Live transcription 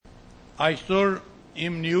Այսօր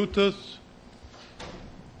իմ նյութս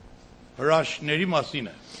հրաշքների մասին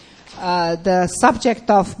է։ The subject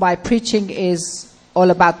of my preaching is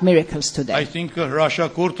all about miracles today. Այսինքն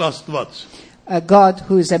հրաշագործ Աստված, A God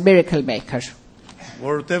who is a miracle maker.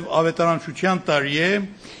 որովհետև ավետարանչության տարի է,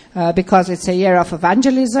 Because it's a year of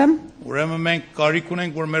evangelism, ուրեմն մենք կարիք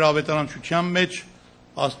ունենք, որ մեր ավետարանչության մեջ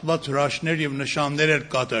Աստված հրաշքներ եւ նշաններ էլ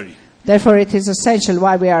կատարի։ therefore it is essential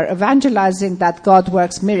while we are evangelizing that God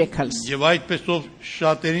works miracles. Եվ այդպեսով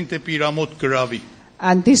շատերին դեպի իր ամոթ գրավի։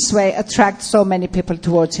 And this way attract so many people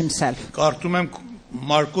towards himself. Կարդում եմ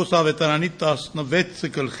Մարկոս ավետարանի 16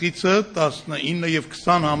 գլխիցը 19 եւ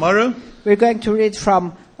 20 համարը, We're going to read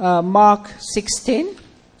from Mark 16.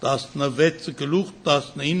 16 գլուխ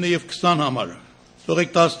 19 եւ 20 համարը։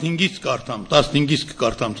 Թողեք 15-ից կարդամ, 15-ից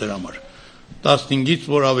կկարդամ ձեր համար։ 15-ից,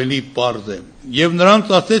 որ ավելի պարզ է։ Եվ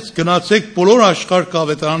նրանց ասեց, գնացեք բոլոր աշխարհ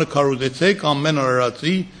ավետարանը քարոզեցեք ամեն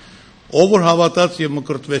արարածի, ով որ հավատաց եւ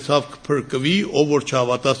մկրտվեցավ կփրկվի, ով որ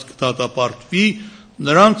չհավատաց կդատապարտվի,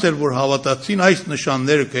 նրանց էլ որ հավատացին այս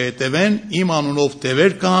նշանները կհետևեն, իմ անունով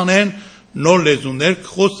դևեր կհանեն, նոր լեզուներ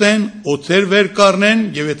կխոսեն, օծեր վեր կառնեն,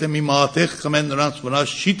 եւ եթե մի մահաթեղ խմեն նրանց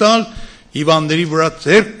վնաս չի տալ, հիվանդների վրա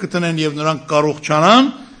ձեռք կտնեն եւ նրանք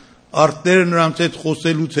կարողանան, արտերը նրանց հետ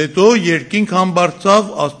խոսելուց հետո երկինք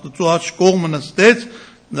համբարձավ, Աստծո աջ կողմը նստեց,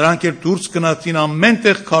 նրանք էլ դուրս գնացին ամեն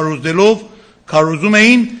տեղ քարոզում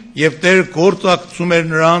էին եւ Տերը գործակցում էր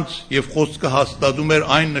նրանց եւ խոսքը հաստատում էր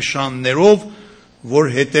այն նշաններով, որ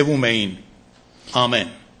հետևում էին։ Ամեն։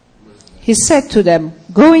 He said to them,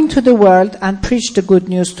 "Go into the world and preach the good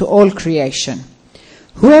news to all creation.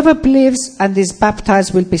 Whoever believes and is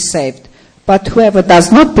baptized will be saved, but whoever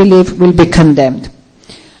does not believe will be condemned.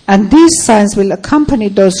 And these signs will accompany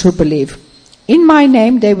those who believe. In my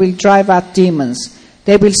name they will drive out demons.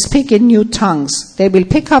 They will speak in new tongues. They will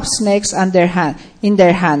pick up snakes in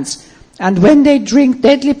their hands. And when they drink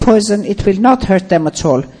deadly poison, it will not hurt them at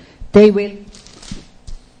all. They will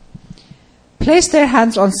place their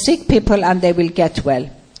hands on sick people and they will get well."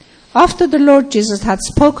 After the Lord Jesus had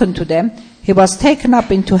spoken to them, he was taken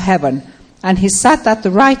up into heaven, and he sat at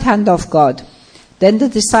the right hand of God. Then the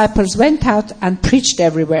disciples went out and preached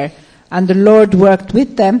everywhere, and the Lord worked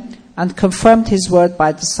with them and confirmed his word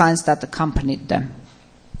by the signs that accompanied them.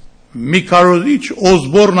 Մի քարոզիչ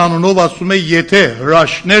Օզբորն անունով ասում է, եթե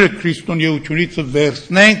հրաշքները քրիստոնեությունից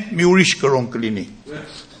վերցնենք, մի ուրիշ կրոն կլինի։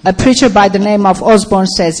 A preacher by the name of Osborne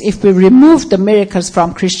says, if we remove the miracles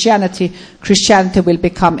from Christianity, Christianity will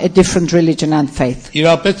become a different religion and faith.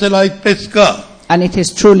 Իրապես էլ այդպես կա։ And it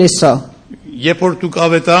is truly so. Երբ որ դուք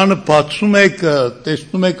ավետարանը բացում եք,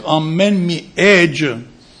 տեսնում եք ամեն մի էջ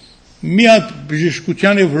մի հատ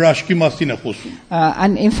բժշկության եւ հրաշքի մասին է խոսում։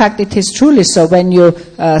 And in fact, it is truly so. When you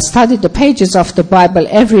study the pages of the Bible,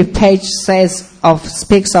 every page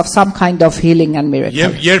speaks of some kind of healing and miracle.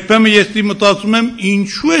 Եվ երբեմն ես մտածում եմ,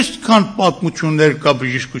 ինչու է այդքան պատմություններ կա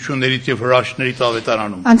բժշկություններից եւ հրաշքներից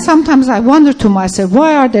ավետարանում։ And sometimes I wonder to myself,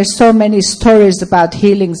 why are there so many stories about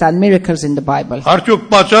healings and miracles in the Bible? Արդյոք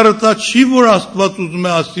պատճառը դա չի, որ Աստված ուզում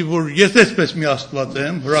է ասի, որ ես էսպես մի Աստված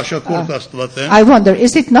եմ, հրաշագործ Աստված եմ։ I wonder,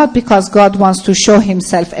 is it not because God wants to show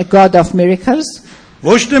himself a God of miracles?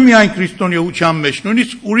 Ոչ թե միայն քրիստոնեության մեջ,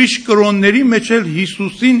 նույնիսկ ուրիշ կրոնների մեջ էլ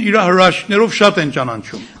Հիսուսին իր հրաշքներով շատ են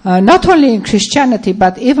ճանաչում։ Not only in Christianity,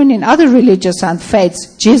 but even in other religions and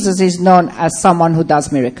faiths, Jesus is known as someone who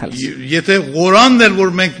does miracles. Եթե Ղուրանն էլ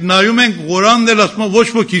որ մենք նայում ենք, Ղուրանն էլ ասում է ոչ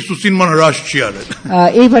ոք Հիսուսին ման հրաշք չի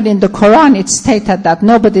արել։ Even in the Quran it's stated that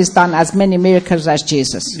nobody has done as many miracles as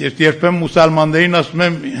Jesus. Ես երբեմն մուսալմաններին ասում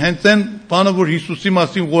եմ, հենց այն բանը որ Հիսուսի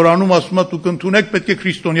մասին Ղուրանում ասում է, դուք ընդունեք, պետք է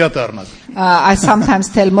քրիստոնյա դառնաք։ I sometimes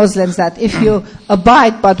tell Muslims that if you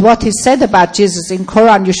abide by what is said about Jesus in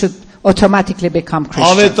Quran, you should automatically become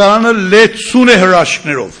Christian. Ավետարանը լեցուն է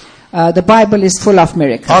հրաշքներով։ The Bible is full of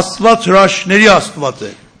miracles. Աստված հրաշքների Աստված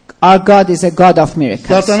է։ Our God is a God of miracles.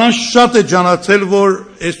 Սատանան շատ է ջանացել, որ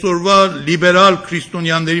այսօրվա լիբերալ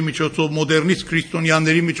քրիստոնյաների միջոցով, մոդեռնիստ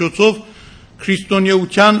քրիստոնյաների միջոցով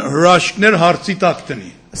քրիստոնեության հրաշքներ հարցի տակ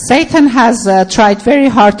տնի։ Satan has tried very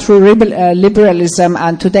hard through liberalism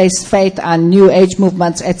and today's faith and new age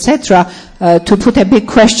movements, etc., to put a big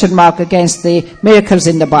question mark against the miracles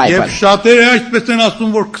in the Bible. Եվ շատերը այսպես են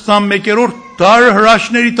ասում, որ 21-րդ դարը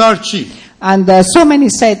հրաշքների դար չի։ And so many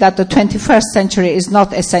say that the 21st century is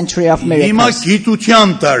not a century of miracles. Հիմա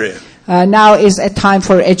գիտության դար է։ Now is a time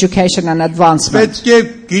for education and advancement. Պետք է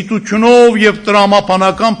գիտությունով եւ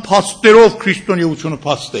տրամաբանական փաստերով քրիստոնեությունը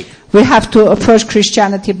փաստեք։ We have to approach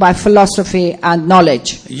Christianity by philosophy and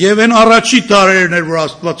knowledge. Եվ այն առաջի դարերն էր, որ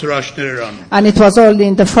Աստված հրաշքներ էր անում։ And it was only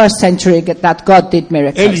in the first century that God did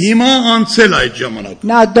miracles. Էլ հիմա անցել այդ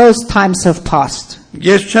ժամանակը։ Now those times have passed.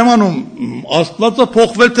 Ես չեմ անում Աստվածը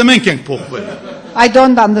փոխվել թե մենք ենք փոխվել։ I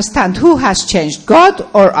don't understand who has changed, God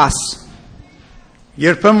or us.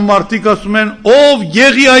 Երբեմն մարդիկ ասում են, ով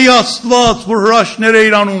Եղիայի Աստված, որ հրաշքներ է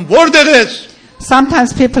իրանում, որտեղ ես։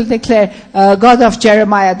 Sometimes people declare, God of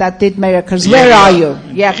Jeremiah that did miracles. Where are you?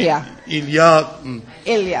 Yehia.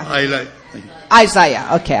 Ilya. Isaiah.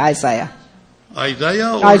 Okay, Isaiah.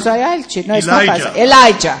 Isaiah or Isaiah? No, it's not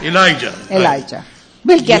Isaiah. Elijah.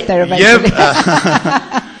 We'll get there eventually.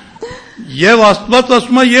 Եվ Աստված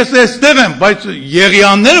ասում է ես այստեղ եմ, բայց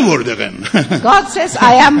Եղիաները որտեղ են։ God says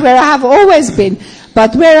I am where I have always been,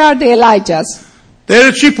 but where are the Elijahs?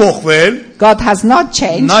 Տերը չի փոխվել։ God has not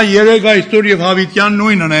changed. Նա երեք այսօր եւ հավիտյան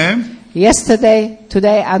նույնն է։ Yesterday,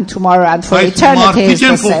 today and tomorrow and for Բայց eternity is the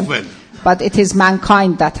մարդիկ են same. փոխվել։ But it is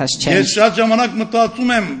mankind that has Ես changed. շատ ժամանակ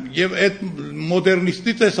մտածում եմ եւ այդ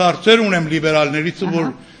մոդեռնիստից էս հարցեր ունեմ լիբերալներից,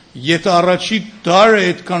 որ եթե առաջի դարը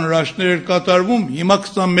այդքան հրաշքներ էր կատարվում, հիմա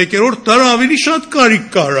 21-րդ դարը ավելի շատ կարիք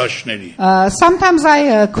կա հրաշքների։ Sometimes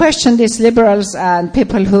I question these liberals and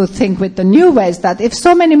people who think with the new ways that if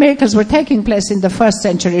so many miracles were taking place in the first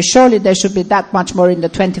century, surely there should be that much more in the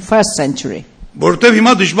 21st century. Որտեւ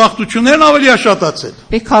հիմա դժբախտություններն ավելի է շատացել։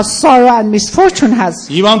 Because sorrow and misfortune has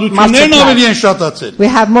Հիվանդություններն ավելի multiplied. են շատացել։ We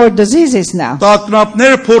have more diseases now.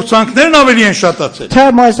 Տագնապները, փորձանքներն ավելի են շատացել։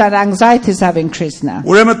 Turmoils and anxieties have increased now.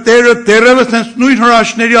 Ուրեմն Տերը դեռևս հենց նույն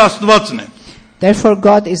հրաշքների Աստվածն է։ Therefore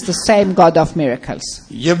God is the same God of miracles.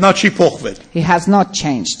 Եվ նա չի փոխվել։ He has not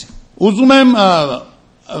changed. Ուզում եմ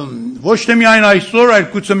ոչ թե միայն այսօր, այլ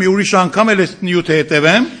գուցե մի ուրիշ անգամ էլ այս նյութը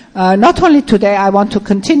հետևեմ։ Not only today, I want to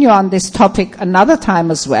continue on this topic another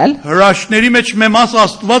time as well. Հրաշքների մեջ մեմաս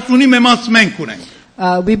Աստված ունի, մեմաս մենք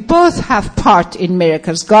ունենք։ We both have part in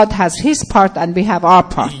miracles. God has his part and we have our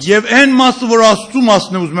part. Եվ այն մասը, որ Աստծո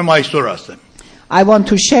մասն է, ուզում եմ այսօր ասեմ։ I want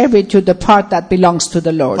to share with you the part that belongs to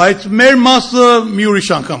the Lord. Բայց մեր մասը մի ուրիշ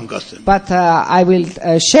անգամ կասեմ։ But I will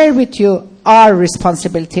share with you our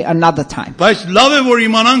responsibility another time. Բայց լավ է որ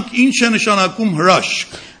իմանանք ինչ է նշանակում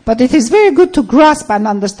հրաշք։ But it is very good to grasp and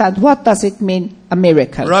understand what does it mean a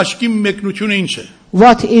miracle. Հրաշքի մեկնությունը ինչ է։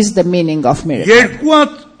 What is the meaning of miracle? Երկու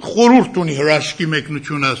հատ խորհուրդ ունի հրաշքի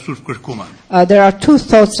մեկնությունը Սուրբ Գրքում։ There are two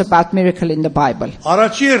thoughts about miracle in the Bible.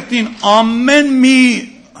 Առաջի հերթին ամեն մի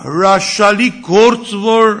հրաշալի գործ,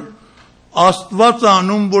 որ Աստված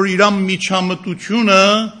անում, որ իր միջամտությունը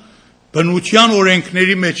բնության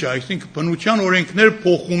օրենքների մեջ է, այսինքն բնության օրենքներ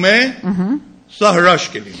փոխում է, սա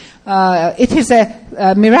հրաշք է լինում։ It is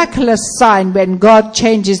a miraculous sign when God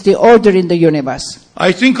changes the order in the universe.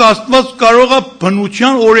 Այսինքն Աստված կարող է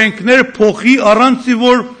բնության օրենքներ փոխի առանց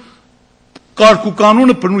որ կարգ ու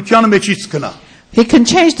կանոնը բնության մեջից գնա։ He can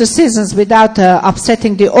change the seasons without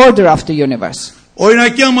upsetting the order of the universe.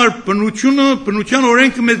 Օրինակի համար բնության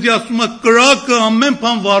օրենքը մեզ ասում է կրակը ամեն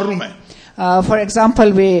բան վառում է։ For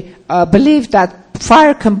example, we believe that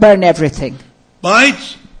fire can burn everything. Բայց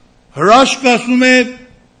հրաշք ասում է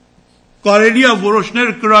կարելի է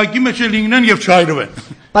որոշներ կրակի մեջ լինեն եւ չայրվեն։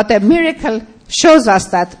 But a miracle shows us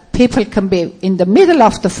that people can be in the middle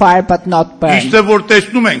of the fire but not burn. Իսկ թե որ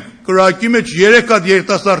տեսնում ենք կրակի մեջ 3 հատ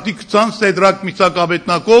երիտասարդի գցան Սեդրակ Միսակ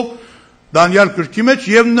Աբեդնագով Դանիել գրքի մեջ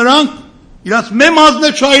եւ նրանք իրաց մեմազն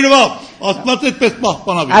է չայրվավ։ Աստված այդպես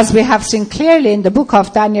պահպանավ։ As we have seen clearly in the book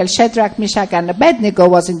of Daniel, Shadrach, Meshach and Abednego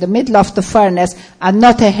was in the middle of the furnace and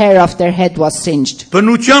not a hair of their head was singed.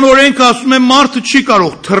 Բնության օրենքը ասում է մարդը չի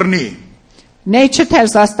կարող թռնի։ Nature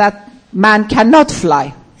tells us that man cannot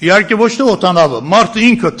fly. Իհարկե ոչ թե օտանավը, մարդը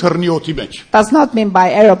ինքը թռնի օդի մեջ։ Does not mean by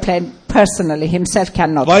aeroplane personally, himself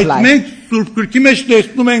cannot Բայց fly. մենք Սուրբ Գրքի մեջ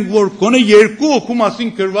տեսնում ենք, որ գոնե երկու հոգու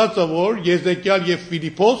մասին գրված է, որ Եզեկիալ եւ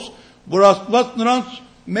Ֆիլիպոս, որ Աստված նրանց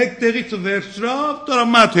մեկ տեղից վերցրավ, դրա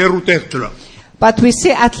մոտ հեռու տեղ դրավ։ But we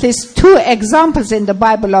see at least two examples in the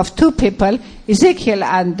Bible of two people, Ezekiel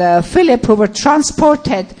and Philip, who were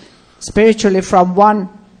transported spiritually from one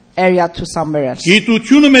area to somewhere else.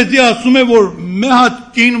 Գիտությունը մեզի ասում է, որ մի հատ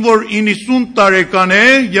կին, որ 90 տարեկան է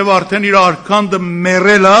եւ արդեն իր արքանդը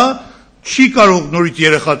մեռել է, չի կարող նորից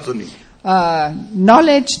երեխա ծնի։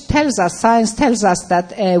 Knowledge tells us, science tells us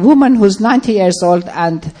that a woman who's 90 years old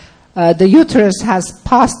and the uterus has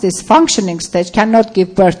passed this functioning stage cannot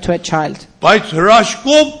give birth to a child. Բայց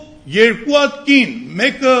հրաշքով երկու հատ կին,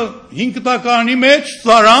 մեկը 5 տականի մեջ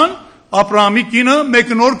Սարան, Աբրահամի կինը,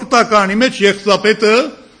 մեկը նոր տականի մեջ Եղսապետը,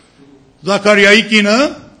 Զաքարիայի կինը,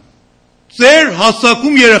 ծեր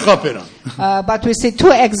հասակում երեխա բերան։ But we see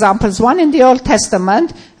two examples, one in the Old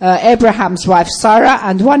Testament, Abraham's wife Sarah,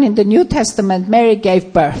 and one in the New Testament, Mary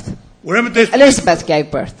gave birth. Ուրեմն տեսնում Elizabeth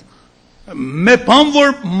gave birth. Մի բան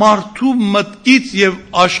որ մարդու մտքից եւ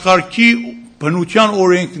աշխարհի բնության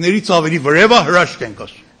օրենքներից ավելի վրևա հրաշք ենք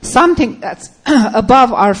ասում։ Something that's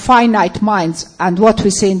above our finite minds and what we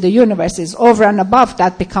see in the universe is over and above,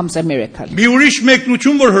 that becomes a miracle. Մի ուրիշ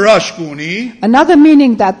մեկնություն որ հրաշք ունի, Another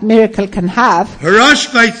meaning that miracle can have,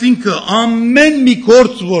 հրաշք այսինքն ամեն մի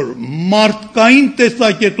գործ որ մարդկային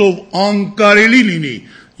տեսակետով անկարելի լինի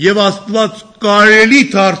եւ Աստված կարելի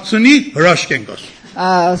դարձնի, հրաշք ենք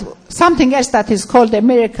ասում. something else that is called a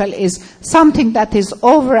miracle is something that is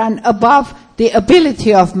over and above the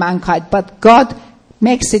ability of mankind, but God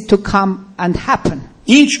makes it to come and happen.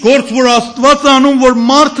 Ինչ գործ որ Աստված անում որ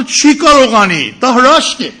մարդը չի կարող անի, դա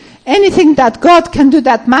հրաշք է. Anything that God can do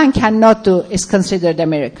that man cannot do is considered a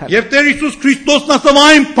miracle. Եվ Տեր Հիսուս Քրիստոսն ասավ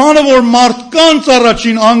այն բանը որ մարդկանց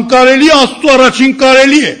առաջին անկարելի, Աստծո առաջին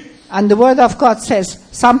կարելի է. And the word of God says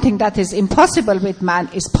something that is impossible with man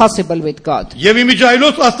is possible with God. Եվ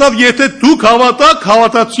իմիջայլոց ասավ եթե դուք հավատաք,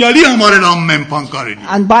 հավատացյալի համար էլ ամեն բան կարելի է.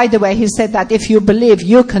 And by the way, he said that if you believe,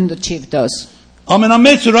 you can achieve those.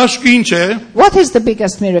 Ամենամեծ հրաշքը ինչ է? What is the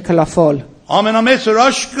biggest miracle of all? Ամենամեծ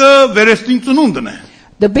հրաշքը վերստին ծնունդն է.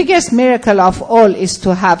 The biggest miracle of all is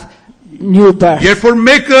to have new birth. Երբ որ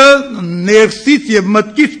մեկը ներսից եւ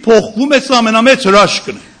մտքից փոխվում է, սա ամենամեծ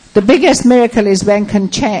հրաշքն է. The biggest miracle is when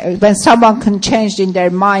someone can change in their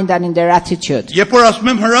mind and in their attitude. Երբ որ ասում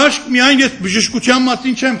եմ հրաշք, միայն ես բժշկության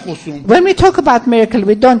մասին չեմ խոսում. When we talk about miracle,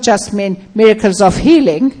 we don't just mean miracles of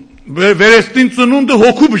healing. Վերստին ծնունդը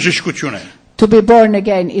հոգու բժշկություն է. To be born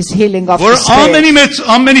again is healing of the Որ spirit.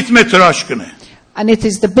 ամենից մեծ հրաշքն է. And it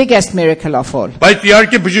is the biggest miracle of all. Բայց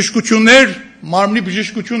իհարկե բժշկություններ, մարմնի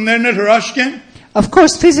բժշկություններն էլ հրաշք են. Of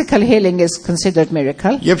course, physical healing is considered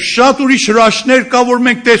miracle. Եվ շատ ուրիշ հրաշքներ կա, որ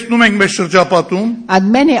մենք տեսնում ենք մեր շրջապատում.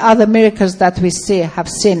 And many other miracles that we see have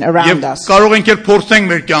seen around Եվ us. կարող ենք էլ փորձենք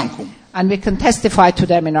մեր կյանքում. And we can testify to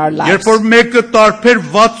them in our lives. Երբ որ մեկը տարբեր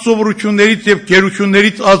վատ սովորություններից եւ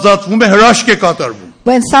գերություններից ազատվում է, հրաշք է կատարվում.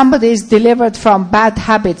 When somebody is delivered from bad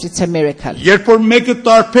habits, it's a miracle. Երբ որ մեկը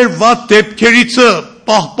տարբեր վատ դեպքերից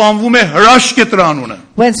պահպանվում է, հրաշք է դրա անունը.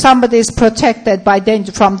 When somebody is protected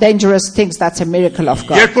from dangerous things, that's a miracle of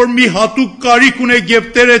God. Երբ որ մի հատուկ կարիք ունեք եւ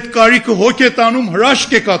Տեր այդ կարիքը հոգ է տանում,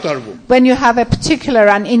 հրաշք է կատարվում. When you have a particular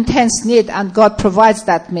and intense need and God provides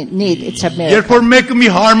that need, it's a Երբ miracle. որ մեկը մի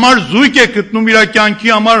հարմար զույգ է գտնում իր կյանքի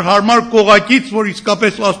համար հարմար կողակից, որ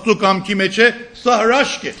իսկապես Աստծո կամքի մեջ է, սա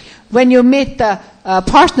հրաշք է. When you meet the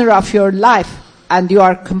partner of your life and you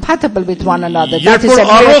are compatible with one another, that Երբ is որ a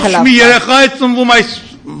miracle առողջ of մի God. երեխա է ծնվում այս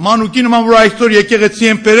մանուկի նման որ այսօր եկեղեցի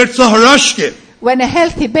են բերել, սա հրաշք է. When a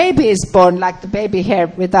healthy baby is born, like the baby here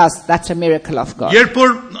with us, that's a miracle of God. Երբ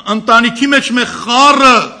որ ընտանիքի մեջ մի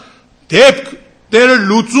խառը դեպք Տերը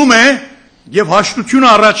լուծում է եւ հաշտությունը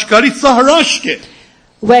առաջ կարի, սա հրաշք է.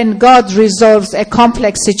 When God resolves a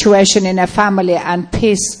complex situation in a family and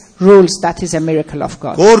peace rules, that is a miracle of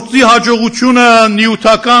God. Գործի հաջողությունը,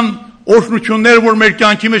 նյութական օրհնությունները, որ մեր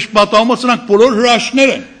կյանքի մեջ պատահում են, սրանք բոլոր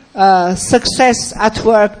հրաշքներ են. Success at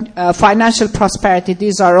work, financial prosperity,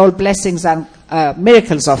 these are all blessings and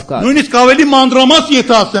miracles of God. Նույնիսկ ավելի մանրամաս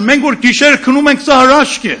եթե ասեմ, մենք որ գիշեր քնում ենք, սա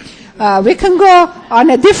հրաշք է. We can go on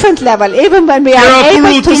a different level, even when we are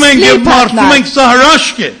able to sleep at night. Սա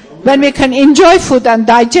հրաշք է. When we can enjoy food and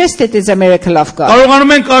digest it is a miracle of God.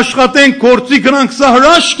 Կարողանում ենք աշխատենք, գործի գնանք, սա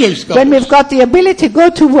հրաշք է իսկապես. When we've got the ability to go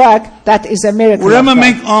to work, that is a miracle of Ուրեմն God.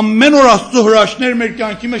 մենք ամեն օր Աստծո հրաշքներ մեր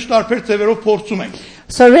կյանքի մեջ տարբեր ձևերով փորձում ենք.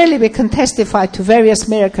 So really we can testify to various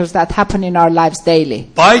miracles that happen in our lives daily.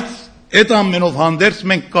 Բայց այդ ամենով հանդերձ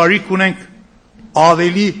մենք կարիք ունենք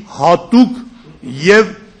ավելի հատուկ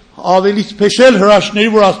եւ ավելի սպեշալ հրաշքների,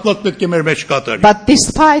 որ Աստված պետք է մեր մեջ կատարի. But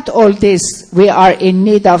despite all this, we are in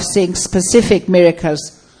need of seeing specific miracles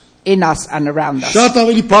in us and around us. Շատ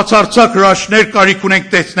ավելի բացարձակ հրաշքներ կարիք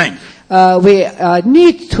ունենք տեսնենք. We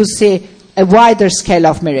need to see a wider scale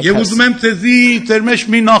of Եվ miracles. ուզում եմ ցեզի ձեր մեջ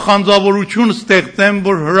մի նախանձավորություն ստեղծեմ,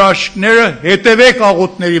 որ հրաշքները հետևեք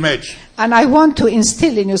աղոթների մեջ. And I want to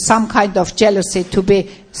instill in you some kind of jealousy to be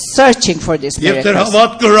searching for these Եվ ձեր miracles.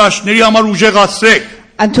 հավատքը հրաշքների համար ուժեղացրեք.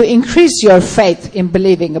 And to increase your faith in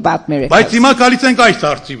believing about Բայց miracles. հիմա գալիս ենք այս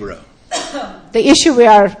հարցի վրա. The issue we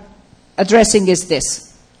are addressing is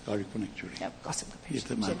this. Կարիք ունեք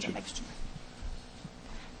ջուրի.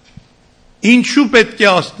 Ինչու պետք է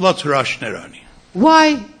Աստված հրաշքներ անի?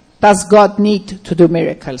 Why does God need to do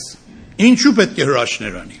miracles? Ինչու պետք է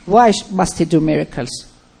հրաշքներ անի? Why must he do miracles?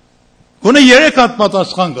 Գոնե 3 հատ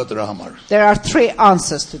պատասխան կա դրա համար. There are 3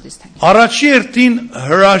 answers to this thing. Առաջի հերթին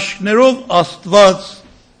հրաշքներով Աստված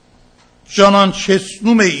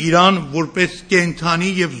ճանաչեցնում է իրան որպես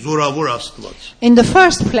կենթանի եւ զորավոր Աստված. In the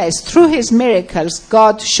first place, through his miracles,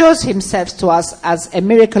 God shows himself to us as a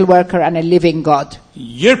miracle worker and a living God.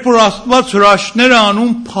 Երբ որ Աստված հրաշքներ է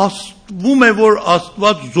անում, փաստվում է որ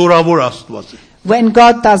Աստված զորավոր Աստված է. When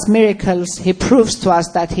God does miracles, He proves to us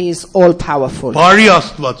that He is all-powerful. Բարի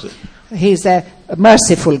Աստված է, He is a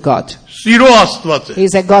merciful God. սիրո Աստված է, He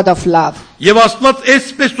is a God of love. եւ Աստված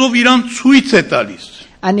այսպեսով իրան ցույց է տալիս։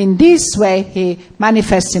 And in this way, He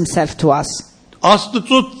manifests Himself to us.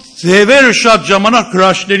 Աստծո ձևերը շատ ժամանակ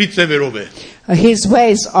հրաշքների ձևերով է։ His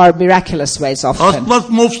ways are miraculous ways often. Աստված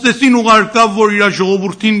Մովսեսին ուղարկավ, որ իր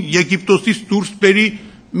ժողովրդին Եգիպտոսից դուրս բերի,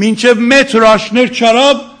 մինչև մեծ հրաշքներ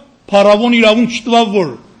չարավ, փարավոն իրավունք չտվավ,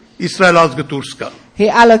 որ Իսրայել ազգը դուրս գա։ He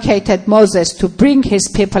allocated Moses to bring his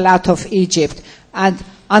people out of Egypt, and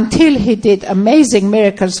until he did amazing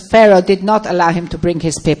miracles, Pharaoh did not allow him to bring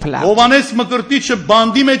his people out. Հովանես Մկրտիչը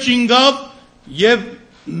բանդի մեջ ինգավ եւ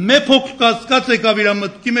մեփոք կասկած եկավ իր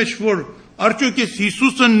մտքի մեջ, որ արդյոք այս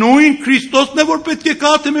Հիսուսը նույն Քրիստոսն է, որ պետք է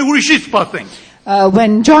կա, թե մենք ուրիշի սպասենք։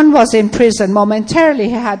 When John was in prison, momentarily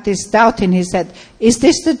he had this doubt in his head. Is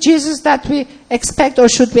this the Jesus that we expect, or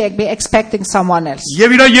should we be expecting someone else?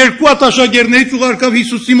 Եվ իր երկու աշակերտներից ուղարկավ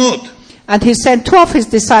Հիսուսի մոտ։ And he sent 2 of his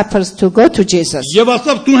disciples to go to Jesus. Եվ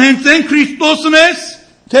ասավ դու հենց այն Քրիստոսն ես,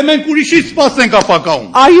 թե մենք ուրիշի սպասենք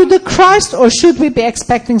ապակայում։ Are you the Christ, or should we be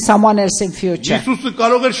expecting someone else in future? Հիսուսը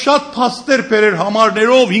կարող էր շատ փաստեր բերել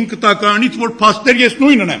համարներով 5 տականից, որ փաստեր ես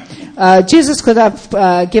նույնն եմ։ Jesus could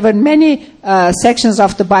have given many sections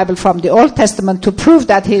of the Bible from the Old Testament to prove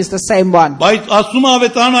that he is the same one. Բայց ասում է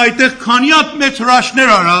ավետարանը այդտեղ քանի հատ մեծ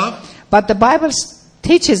հրաշքներ արավ, But the Bible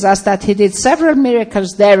teaches us that he did several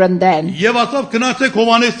miracles there and then. եւ ասավ գնացեք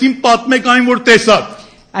Հովանեսին պատմեք այն, որ տեսաք։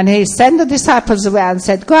 And he sent the disciples away and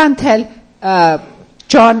said, go and tell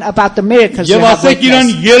John about the miracles you Եվ have ասեք իրան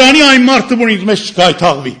witnessed. Երանի այն մարդը, որ ինձ մեջ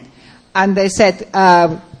չկայթաղվի։ And they said,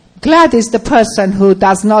 glad is the person who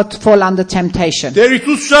does not fall under temptation. Տեր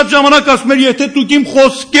Հիսուս շատ ժամանակ ասում էր, եթե դուք իմ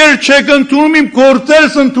խոսքեր չեք ընդունում, իմ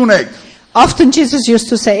գործերս ընդունեք։ Often Jesus used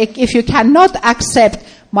to say, if you cannot accept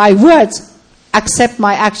my words, accept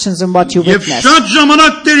my actions and what you Եվ witness. շատ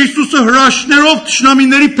ժամանակ Տեր Հիսուսը հրաշքներով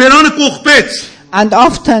թշնամիների բերանը կողպեց։ And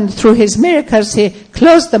often through his miracles, he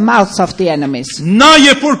closed the mouths of the enemies. Նա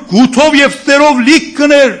երբ որ գութով եւ ստերով լիք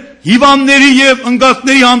կներ, հիվանդների եւ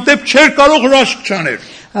ընկածների հանդեպ չէր կարող հրաշք չաներ։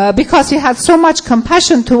 Because he had so much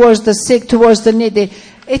compassion towards the sick, towards the needy,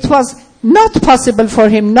 it was not possible for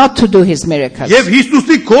him not to do his miracles. Եվ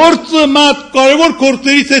Հիսուսի գործը մատ կարևոր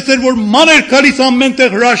գործերից էր, որ մաներ քալիս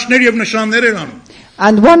ամենտեղ հրաշքներ եւ նշաններ էր անում։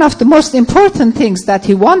 And one of the most important things that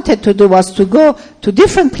he wanted to do was to go to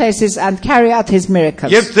different places and carry out his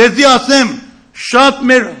miracles. Եվ ձեզի ասեմ, շատ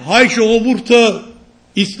մեր հայ ժողովուրդը,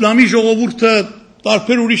 իսլամի ժողովուրդը,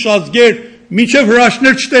 տարբեր ուրիշ ազգեր, մինչև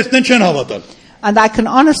հրաշքներ չտեսնեն չեն հավատալ։ And I can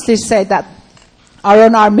honestly say that our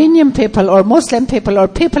own Armenian people or Muslim people or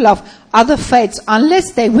people of other faiths,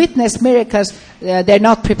 unless they witness miracles, they're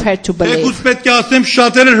not prepared to believe. Եկուս պետք է ասեմ,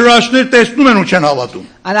 շատերը հրաշքներ տեսնում են ու չեն հավատում։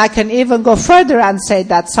 And I can even go further and say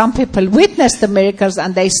that some people witness the miracles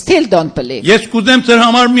and they still don't believe. Ես կուզեմ ձեր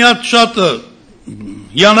համար մի հատ շատ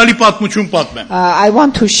հիանալի պատմություն պատմեմ, I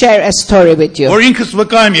want to share a story with you. որ ինքս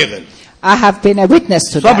վկա եմ եղել։ I have been a witness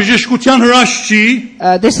to Սա that. բժշկության հրաշք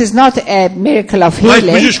չի, This is not a miracle of բայց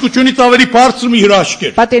healing, բժշկությունից ավելի բարձր մի հրաշք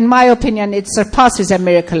է։ but in my opinion it surpasses a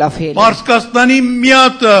miracle of healing. Պարսկաստանի մի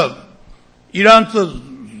հատ իրանց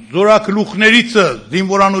զորակլուխներից,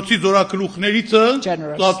 զինվորանոցի զորակլուխներից,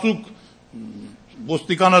 Generals. ծածուկ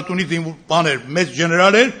ոստիկանատունի բաներ, մեծ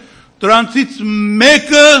գեներալ էր, դրանցից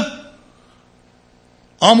մեկը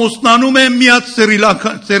ամուսնանում է մի հատ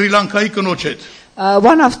Սրիլանկայի կնոջ հետ։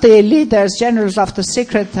 One of the leaders, generals of the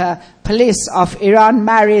secret police of Iran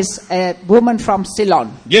marries a woman from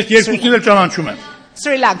Ceylon. Ես երկուսին էլ ճանաչում եմ։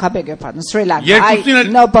 Sri Lanka, beg your pardon, Sri Lanka. Երկուսին I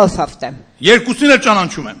էլ- know both of them. Երկուսին էլ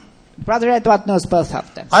ճանաչում եմ։ Brother Edward knows both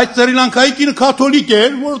of them. Այդ Սրիլանկայի կինը կաթոլիկ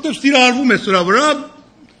էր, որովհետև սիրահարվում է սրա վրա,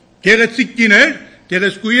 գեղեցիկ կին էր,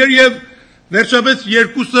 գեղեցկուհի էր եւ վերջապես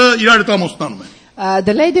երկուսը իրար հետ ամուսնանում են։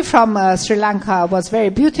 The lady from Sri Lanka was very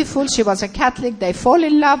beautiful. She was a Catholic. They fall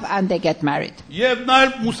in love and they get married. Եվ նա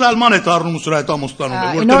էլ մուսալման է դառնում սրա հետ ամուսնանում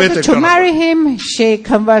է, In որտեղ order հետ to է marry him, she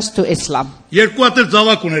converts to Islam. Երկու հատ էլ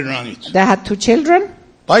զավակ ուներ նրանից։ They had 2 children.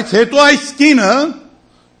 Բայց հետո այս կինը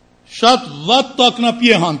շատ վատ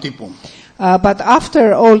տակնապի է հանդիպում։ But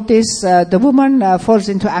after all this, the woman falls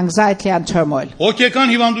into anxiety and turmoil.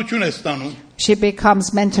 Հոգեկան հիվանդություն է ստանում She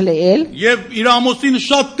becomes mentally ill. եւ իր ամուսինը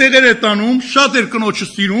շատ տեղեր է տանում, շատ էր կնոջը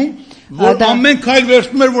սիրում, որ Դա- ամեն քայլ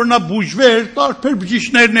վերցնում էր, որ նա բուժվեր, տարբեր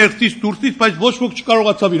բժիշկներ ներքից դուրսից, բայց ոչ ոք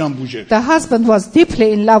չկարողացավ իրան բուժել։ The husband was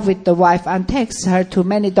deeply in love with the wife and takes her to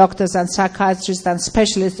many doctors and psychiatrists and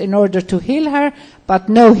specialists in order to heal her, but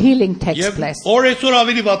no healing takes Եվ place. օրեցօր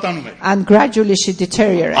ավելի վատանում էր։ And gradually she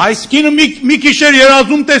deteriorates. Այս կինը մի քիչ էր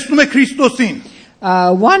երազում տեսնում է Քրիստոսին։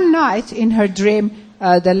 One night in her dream,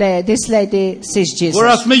 this lady sees Jesus. Որ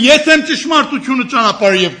ասում է ես եմ ճշմարտությունը,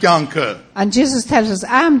 ճանապարհը եւ կյանքը։ And Jesus tells us,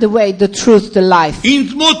 I am the way, the truth, the life.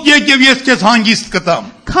 Ինձ մոտ եկ եւ ես քեզ հանգիստ կտամ։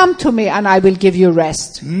 Come to me and I will give you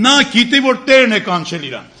rest. Նա գիտի որ Տերն է կանչել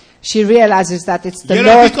իրան։ She realizes that it's the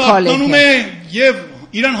Lord calling Երբ her. եւ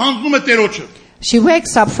իրան հանձնում է Տերոջը։ She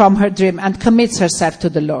wakes up from her dream and commits herself to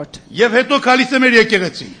the Lord. Եվ հետո գալիս է մեր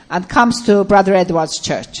եկեղեցին։ And comes to Brother Edward's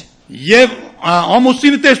church. Եվ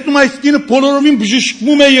ամուսինը տեսնում է այս կինը բոլորովին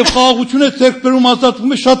բժշկվում է եւ խաղաղություն է ցերկ բերում,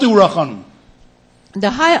 ազատվում է, շատ է ուրախանում։ The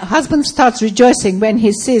husband starts rejoicing when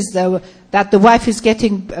he sees that the wife is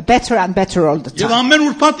getting better and better all the Եվ time. ամեն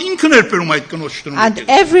ուրբաթ ինքն էր բերում այդ կնոջ տրուն։ And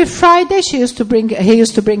every Friday he used to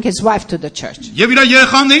bring his wife to the church. Եվ իր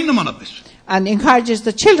երեխաներին նմանապես։ And encourages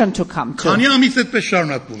the children to come too. Քանի ամիս այդպես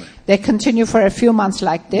շարունակվում է։ They continue for a few months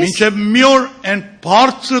like this. Մինչև մի օր այն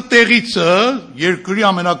բարձր տեղիցը, երկրի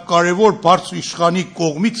ամենակարևոր բարձր իշխանի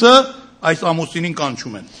կողմիցը այս ամուսինին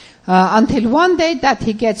կանչում են։ Until one day that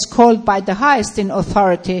he gets called by the highest in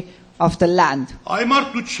authority of the land. Այ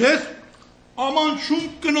մարդ դու չես ամանչում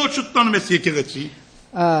կնոջը տանում ես եկեղեցի։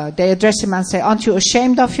 They address him and say, aren't you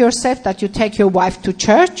ashamed of yourself that you take your wife to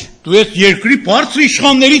church? Դու ես երկրի բարձր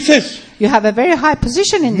իշխաններից ես։ You have a very high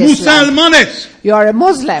position in this land. Մուսալման ես։ You are a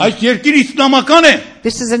Muslim. Այս երկիրը իսլամական է։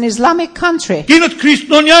 This is an Islamic country. Կինդ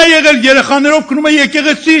քրիստոնյա է եղել, երեխաներով գնում է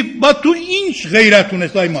եկեղեցի, բայց դու ինչ ղեյրատ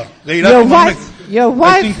ունես այ մարդ։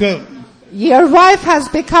 Your wife has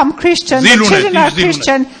become Christian. The children are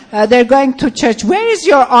Christian. They're going to church. Where is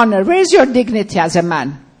your honor? Where is your dignity as a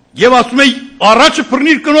man? Եվ ասում է առաջը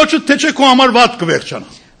բռնիր կնոջը, թե չէ քո համար վատ կվերջանա։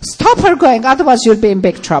 Stop her going, otherwise you'll be in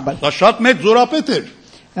big trouble. Դա շատ մեծ զորապետ էր։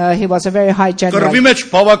 He was a very high general. Կռվի մեջ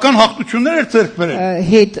բավական հաղթություններ էր ցերկ բերել։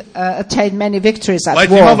 He'd attained many victories at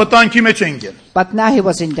Բայց հիմա war. վտանգի մեջ են գել։ But now he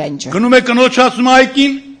was in danger. Գնում է կնոջ ասում է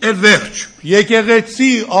այկին, էլ վերջ։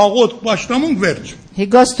 Եկեղեցի աղոտ պաշտամունք վերջ։ He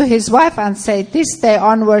goes to his wife and says, this day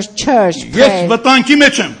onwards, church, Ես pray, վտանգի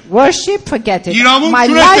մեջ եմ։ worship, forget it. Իրավունք My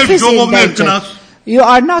չունես life էլ is in ժողովներ danger. գնաս։ You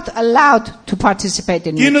are not allowed to participate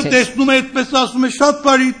in Կինը meetings. տեսնում է այդպես ասում է շատ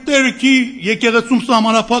բարի Տերը չի եկեղեցում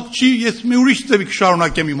սահմանափակ չի, ես մի ուրիշ ձևի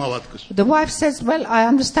կշարունակեմ իմ հավատքս։ The wife says, well, I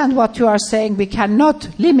understand what you are saying. We cannot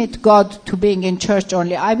limit God to being in church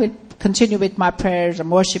only. I will continue with my prayers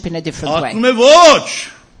and worship in a different way. Ասում է ոչ։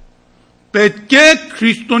 Պետք է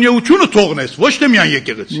քրիստոնեությունը թողնես, ոչ թե միայն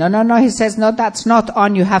եկեղեցի։ No. He says, no, that's not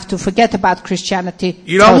on. You have to forget about Christianity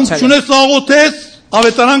Իրավունք totally. չունես աղոթես,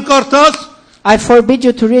 ավետարան կարդաս, I forbid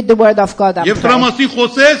you to read the word of God and եւ դրա pray, մասին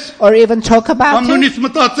խոսես, or even talk about կամ it, նույնիսկ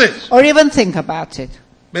մտածես։ or even think about it.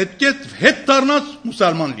 Պետք է հետ դառնաս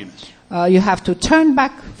մուսալման լինես։ You have to turn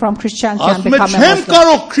back from Christianity and Ասում է become a չեմ Muslim.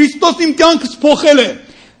 կարող, Քրիստոս իմ կյանքս փոխել է։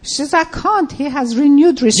 She says, I can't. He has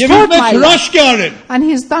renewed, Եվ restored ինձ my մեջ life. հրաշք է արել։ And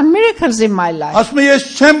he's done miracles in my life. Ասում է ես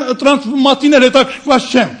չեմ տրանսֆորմատիներ հետաքրքրված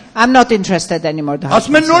չեմ։ I'm not interested anymore. The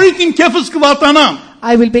Ասում է husband says. նորից իմ քեֆս կվատանամ։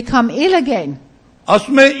 I will become ill again.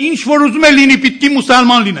 Ասում է ինչ որ ուզում է լինի, պիտի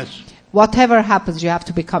մուսալման լինես։ Whatever happens, you have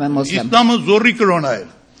to become a Muslim. Իսլամը զորի կրոնա է։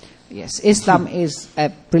 Yes, Islam is a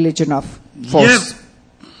religion of Եվ force.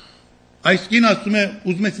 այս կին ասում է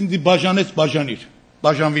ուզում ես ինձ բաժանես, բաժանիր։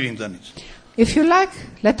 Բաժանվիր ինձանից։ If you like,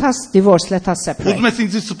 let us divorce, let us separate. Ուզում ես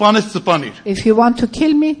ինձ սպանես, սպանիր։ If you want to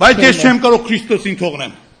kill me, Բայց kill ես me. չեմ կարող Քրիստոսին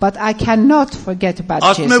թողնեմ։ But I cannot forget about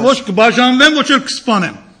Ասում է ոչ Jesus. կբաժանվեմ, ոչ էլ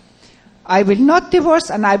կսպանեմ։ I will not divorce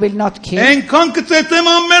and I will not kill. Այնքան կծեծեմ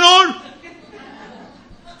ամեն օր,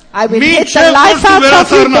 I will Մի hit չեմ the life որ out դու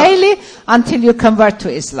of you վերադառնաս։ daily until you convert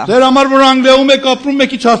to Islam. Ձեր համար որ Անգլիայում եք ապրում,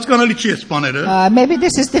 մեկի չհասկանալի չի էս բաները։ Maybe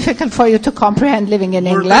this is difficult for you to comprehend living in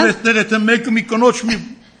Որտեղ England. էստեղ եթե մեկը մի կնոջ մի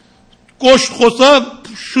կոշտ խոսա,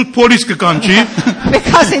 շուտ պոլիս կկանչի։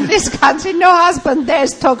 Because in this country, no husband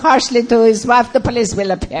dares talk harshly to his wife, the police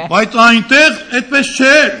will appear. Բայց այնտեղ այդպես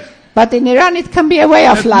չէր։ But in Iran, it can be a way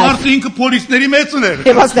of Այդ life. մարդը ինքը պոլիսների մեծն էր։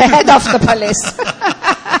 He was the head of the police.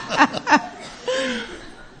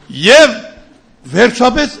 Եվ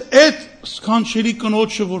վերջապես այդ սքանչելի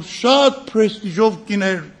կնոջը, որ շատ պրեստիժով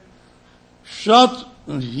կիներ, շատ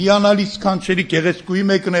հիանալի սքանչելի գեղեցկուի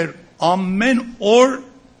մեկն էր, ամեն օր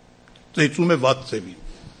ծեծում է վատ ծևին։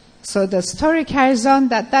 So the story carries on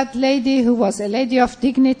that lady who was a lady of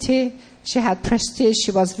dignity, she had prestige,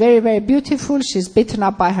 she was very, very beautiful, she's beaten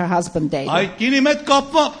up by her husband daily. Այդ կինի հետ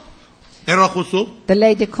կապված հեռախոսով։ The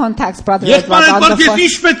lady contacts Brother Ես Edward on բան the ես phone.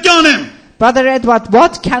 ինչ պետք է անեմ։ Brother Edward,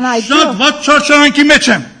 what can I Շատ do? վատ չարչարանքի մեջ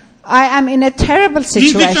եմ։ I am in a terrible Ինձ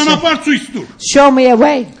situation. ճանապարհ ցույց տուր։ Show me a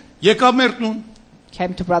way. Եկավ մեր տուն,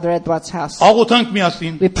 Came to Brother Edward's house. աղոթանք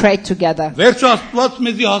միասին։ We prayed together. Վերջ Աստված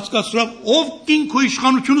մեզի հասկացրավ, ով կին քո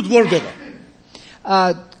իշխանությունդ որտեղ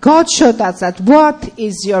է։ God showed us that what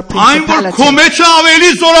is your Այն որ քո principality. մեջը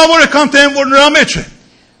ավելի զորավոր է, քան թե այն որ նրա մեջ է։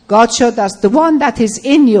 God showed us the one that is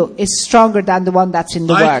in you is stronger than the one that's in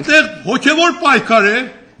the world. Այստեղ հոգևոր պայքար է,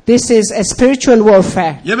 This is a spiritual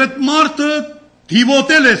warfare. եւ այդ մարդը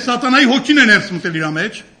դիվոտել է, սատանայի հոգին է ներս մտել իր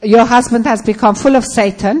մեջ։ Your husband has become full of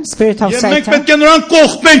Satan, spirit of Եվ մենք Satan. պետք է նրան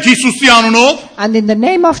կողպենք Հիսուսի անունով, And in the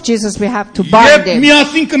name of Jesus we have to եւ bind him.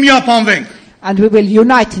 միասին կմիապանվենք։ And we will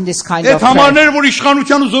unite in this kind Այդ of prayer. համարները, որ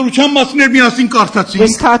իշխանության ու զորության մասին էր միասին We կարդացին,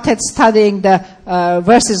 started studying the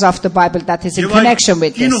verses of the Bible that is in եւ connection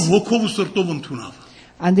with կինը this. հոգով ու սրտով ընդունավ։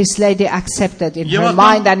 And this lady accepted in Եվ her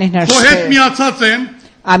mind and in her քո հետ spirit. միացած եմ,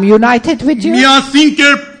 I'm united with you.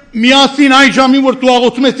 միասին այն ժամին որ դու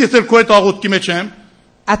աղոթում ես, ես էլ քո հետ աղոթքի մեջ եմ,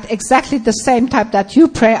 At exactly the same time that you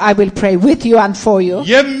pray, I will pray with you and for you.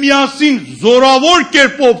 եւ միասին զորավոր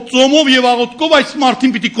կերպով ծոմով եւ աղոթքով այս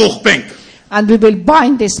մարդին պիտի կողպենք։ And we will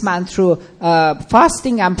bind this man through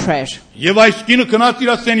fasting and prayer. Եվ այս կինը գնաց իր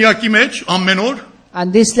սենյակի մեջ ամեն օր,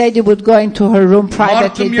 And this lady would go into her room մարդը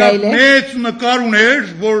privately մի daily. մեծ նկար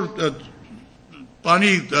ուներ, որ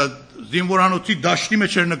բանի զինվորանոցի դաշտի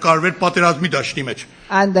մեջ էր նկարվել, պատերազմի դաշտի մեջ։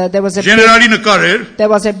 And there was a Գեներալի նկար էր, there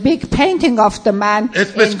was a big painting of the man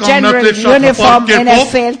Այսպես in կանգնած general էր շատ uniform հպարտ in a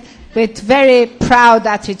կերպով։ field with very proud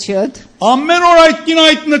attitude. ամեն օր այդ կինը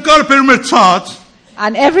այդ նկարը բերում էր ցած,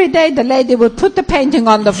 And every day the lady would put the painting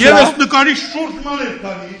on the եւ այս floor, նկարի շուրջն էր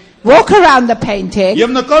տալիս, walk around the painting, եւ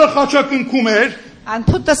նկարը խաչակնքում էր, and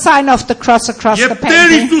put the sign of the cross across the եւ Տեր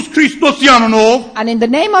painting. Հիսուս Քրիստոսի անունով And in the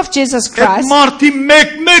name of Jesus այդ Christ, մարդի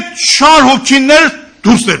մեկ շար հոգիներ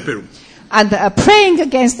դուրս էր բերում։ and praying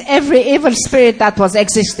against every evil spirit that was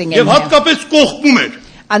existing in Եվ him, հատկապես կողպում էր։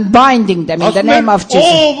 and binding them in the Ասում name էր, of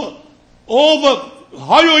Jesus. ով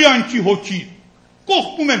հայոյանքի հոգի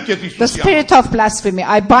կողպում եմ քեզ The Հիսուսի անունով։ spirit of blasphemy,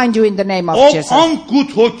 I bind you in the name of Ով Jesus.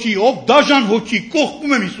 անկուտ հոգի, ով դաժան հոգի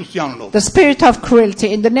կողպում եմ Հիսուսի անունով։ The spirit of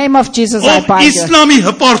cruelty, in the name of Jesus I Ով bind you. իսլամի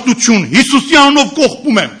հպարտություն Հիսուսի անունով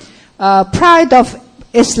կողպում եմ։ Pride of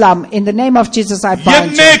Islam, in the name of Jesus I Եվ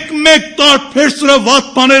bind you. մեկ տարբեր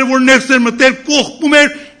սրված բաներ, որ ներս էր մտել, կողպում էր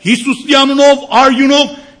Հիսուսի անունով,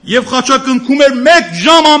 արյունով եւ խաչակնքում էր մեկ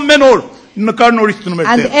ժամ ամեն օր։ Նկարն նորից դնում էր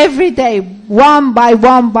And տեղ։ every day, one by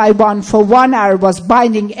one, for 1 hour, was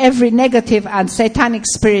binding every negative and satanic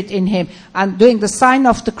spirit in him and doing the sign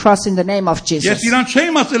of the cross in the name of Ես Jesus. իրան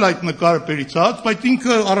չէի ասել այդ նկարը բերիցած, բայց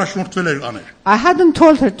ինքը առաջնորդվել էր աներ։ I hadn't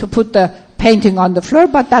told her to put the painting on the floor,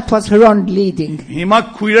 but that was her own leading.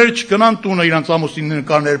 Հիմա քույրերը չկնան տունը իրանց ամուսինի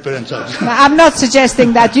նկարներ բերենցած։ Now, I'm not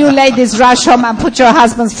suggesting that you ladies rush home and put your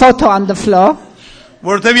husband's photo on the floor,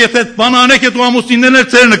 Որտեւ եթե այդ բանը անեք, այդ ամուսիններն էլ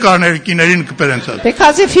ծեր նկարներ կիներին կբերենցած։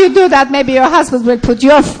 because if you do that, maybe your husband will put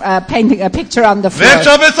your painting, a picture on the floor.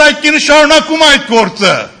 Վերջապես այդ կինը շարունակում այդ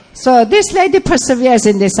գործը։ So this lady perseveres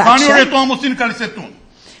in this Քանի օր action. հետո ամուսինը գալիս է տուն։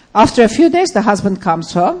 After a few days, the husband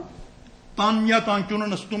comes home, Տան մի հատ անկյունը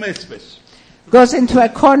նստում է այսպես։ goes into a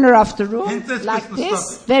corner of the room Հենց այսպես like this,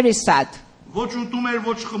 նստած է։ very sad. Ոչ ուտում էր,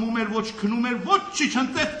 ոչ խմում էր, ոչ քնում էր, ոչ չի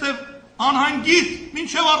չընտեղ անհանգիստ,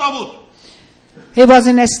 մինչև առավոտ։ He was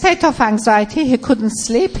in a state of anxiety. He couldn't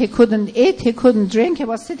sleep. He couldn't eat. He couldn't drink. He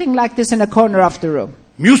was sitting like this in a corner of the room.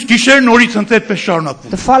 Մյուս գիշեր նորից ընտեղ շարունակվում։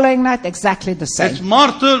 The following night, exactly the Այս same.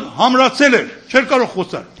 մարդը համրացել էր, չէր կարող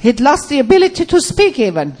խոսալ։ He'd lost the ability to speak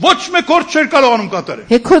even. Ոչ մեկ օր չէր կարողանում կատարել։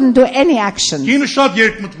 He couldn't do any action. Կինը շատ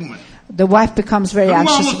երկմտվում է։ The wife becomes very Գնում է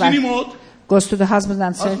anxious about ամուսինի it. մոտ, Goes to the husband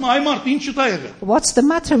and says, ասում է, այ մարդ, ի՞նչ տա եղել։ what's the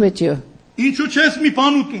matter with you? Ինչու չես մի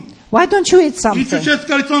բան ուտում։ Why don't you eat Ինչու something? չես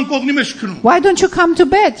գալիս անկողնի մեջ քնում։ Why don't you come to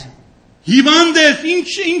bed? Հիվանդ ես,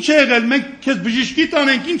 ինչ է եղել, մենք քեզ բժշկի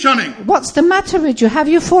տանենք, ինչ անենք։ What's the matter with you? Have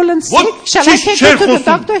you fallen sick? What? Shall I take you to the She's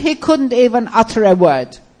doctor? He couldn't even utter a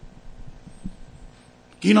word.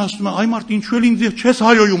 Կին ասում է, այ մարդ, ինչու էլ ինձ չես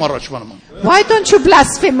հայոյում առաջվա նման։ Why don't you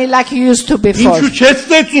blaspheme me like you used to before? Ինչու չես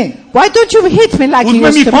ծեծում։ Why don't you hit me like you Ուզում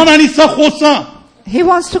եմ մի used to? բան անի սա խոսա։ He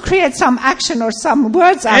wants to create some action or some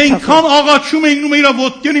words out of Այնքան it. աղաչում է իննում է իր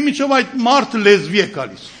ոտքերի միջով այդ մարդը լեզվի է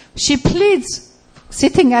գալիս։ She pleads,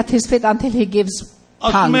 sitting at his feet until he gives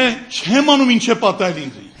Ասում է, tongue. չեմ անում ինչ է պատահել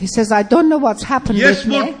ինձ։ He says, I don't know what's happened Ես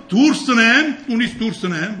with որ me. դուրս նեմ, ունից դուրս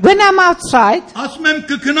նեմ, When I'm outside, ասում եմ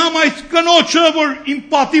կգնամ այդ կնոջը, որ իմ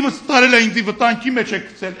պատիվը ստարել է ինձ վտանգի մեջ է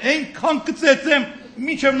գցել, այնքան կծեցեմ,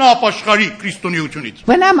 մինչև նա ապաշխարի քրիստոնեությունից։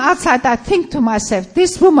 when I'm outside, I think to myself,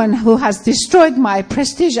 this woman who has destroyed my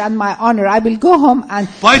prestige and my honor, I will go home and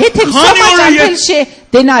Բայց hit him so քանի much օր until ես- she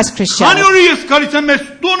denies Քանի Christianity. օր ես գալիս եմ այս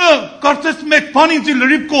տունը, կարծես մեկ բան ինձ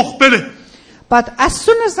լրիվ կողպել է։ But as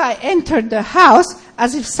soon as I entered the house,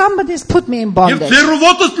 as if somebody's put me in Եվ bondage,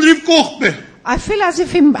 ձեռուոտս լրիվ կողպել։ I feel as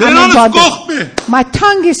if I'm in Դրանից bondage. կողպել։ My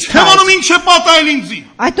tongue is Չեմ անում tied. ինչ է պատահել ինձի։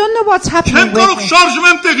 I don't know what's Չեմ happening կարող with me.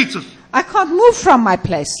 շարժվեմ տեղիցս։ I can't move from my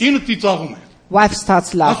place. Կինը ծիծաղում է։ Wife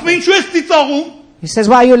starts Ասում է, laughing. ինչու ես ծիծաղում։ He says,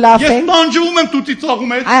 why are you Ես laughing? տանջվում եմ դուտի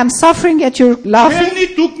ծաղում ես։ I am suffering yet you're laughing. Քենի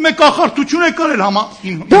դուք մեկ կախարտություն եք արել համա։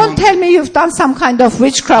 Don't tell me you've done some kind of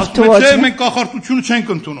witchcraft towards Չէ, me. մենք կախարտությունը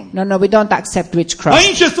չենք ընդունում։ No, we don't accept Բա witchcraft.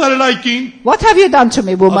 ինչ ես արել այքին։ What have you done to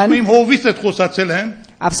me, Ասում woman? եմ հովից հետ խոսացել եմ։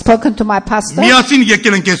 I've spoken to my pastor. Միասին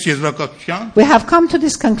եկել ենք այս եզրակացության։ We have come to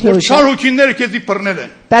this conclusion Չար հոգիները քեզի բռնել են։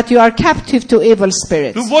 that you are captive to evil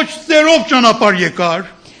spirits. Դու ոչ ծերով ճանապարհ եկար,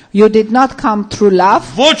 You did not come through love.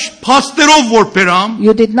 ոչ փաստերով որ բերամ,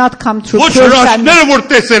 You did not come through ոչ proof and հրաշքները որ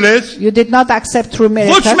տեսել ես, you did not accept through ոչ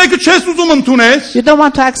miracles. մեկը չես ուզում ընդունես, You don't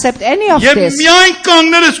want to accept any of եւ this. միայն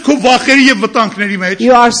կանգնել ես քո վախերի եւ վտանգների մեջ։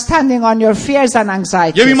 You are standing on your fears and Եվ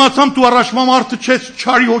anxieties. իմացամ դու առաջվա մարդը չես,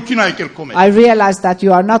 չարի հոգին ա եկել քո մեջ։ I realize that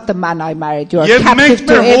you are not the man I married. You are Եվ մենք captive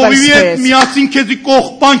to մեր evil հովիվի հետ spirits. միասին քեզի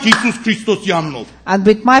կողպանք Հիսուս Քրիստոսի անունով։ And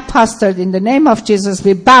with my pastor, in the name of Jesus,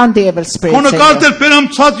 we bound the evil Քո spirits in նկարդ you. էլ բերամ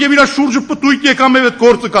ցած եւ իր շուրջը պտույտ եկամ եւ այդ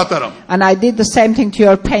գործը կատարամ։ And I did the same thing to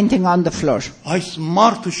your painting on the floor. Այս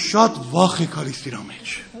մարդը շատ վախ է գալիս իր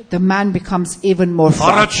մեջ։ The man becomes even more Առաջի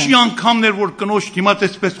frightened. անգամն էր որ կնոջ դիմաց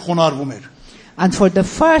այսպես խոնարհվում էր։ And for the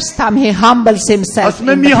first time, he humbles himself Ասում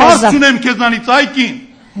եմ in մի the հարց presence of... ունեմ քեզանից այքին։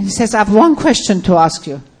 And he says, I have one question to ask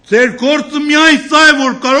you. Ձեր գործը միայն սա է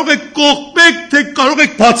որ կարող եք կողպեք, թե կարող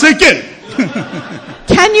եք բացեկել։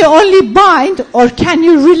 Can you only bind or can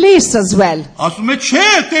you release as well? Ասում է չէ,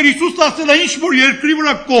 Տեր Հիսուս ասել է ինչ որ երկրի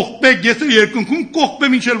վրա կողպեք, ես էլ երկնքում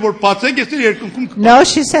կողպեմ, ինչ էլ որ բացեք, ես էլ երկնքում կբացեմ։ No,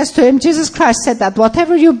 she says to him, Jesus Christ said that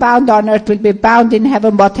whatever you bound on earth will be bound in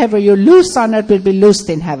heaven, whatever you loose on earth will be loosed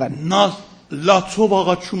in heaven. Նա լացով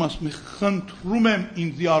աղաչում ասում է, խնդրում եմ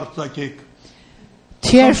ինձ արձակեք։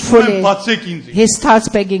 Tearfully, Բացեք ինձ։ he starts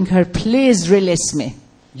begging her, please release me.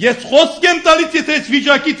 Ես խոսք եմ տալիս, եթե այս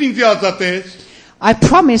վիճակից ինձ ազատես, I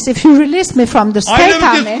promise if you release me from the state այլևս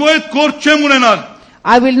ես I'm քո in, հետ գործ չեմ ունենալ։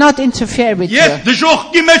 I will not interfere with Ես you.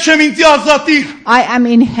 դժոխքի մեջ եմ ինձ ազատիր։ I am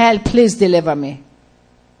in hell, please deliver me.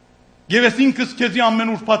 Եվ ես ինքս քեզի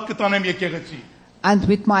ամեն ուրբաթ կտանեմ եկեղեցի։ And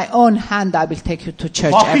with my own hand I will take you to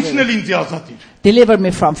church Վախիցն every էլ day. ինձ ազատիր։ Deliver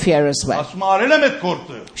me from fear as well. Ասում եմ արել եմ այդ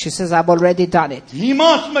գործը։ She says, I've already done it. Հիմա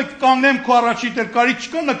ասում եք կանգնեմ քո առաջի դեր կարիք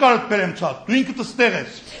չկա նկարդ բերեմ ցած։ Դու ինքդ ստեղ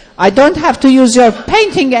ես։ I don't have to use your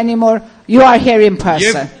painting anymore. You are here in Եվ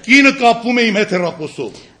person. կինը կապվում է իմ հետ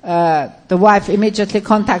հեռախոսով։ The wife immediately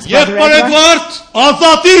contacts Brother Եղբայր Edward. Էդվարդ,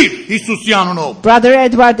 ազատիր Հիսուսի անունով։ Brother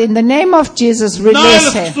Edward, in the name of Jesus, Նա էլ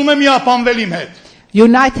release him. սկսում է միապանվել իմ հետ։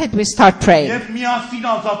 United, we start praying. Եվ միասին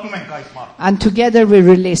ազատում ենք այս մարդը։ And together we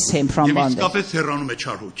release him from Եվ bondage. իսկապես հեռանում է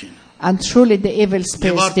չար հոգին։ And truly the evil Եվ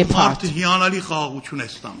spirits այդ depart. մարդը հիանալի խաղաղություն է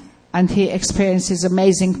ստանում։ And he experiences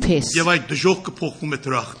amazing peace. Եվ այդ դժոխքը փոխվում է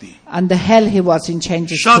դրախտի։ And the hell he was in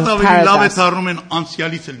changes Շատ to ավելի լավ է paradise. դառնում են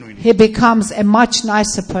անցյալից էլ նույնիսկ։ He becomes a much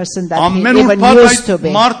nicer person than he Ամեն even ուրբաթ used to այդ be.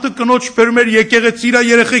 մարդը կնոջ բերում էր եկեղեցի իր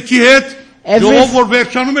երեխեքի հետ, Every- ժողով որ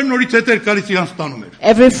վերջանում էր նորից հետ էր գալիս իրանց տանում էր։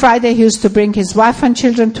 Every Friday he used to bring his wife and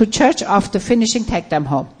children to church. After finishing, take them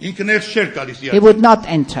home. Ինքը ներս չէր գալիս He իրար։ would not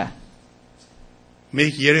enter.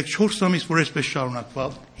 Մեկ 3-4 ամիս որ այսպես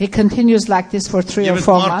շարունակվավ, He continues like this for 3 or եւ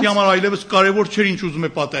 4 մարդի months. համար այլևս կարեւոր չէր ինչ ուզում է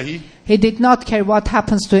պատահի։ He did not care what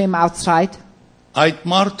happens to him outside. Այդ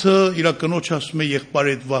մարդը իր կնոջ ասում է եղբայր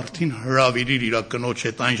Էդվարդին հրավիրիր իր կնոջ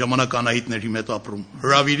հետ, այն ժամանակ Անահիտներ իմ հետ ապրում։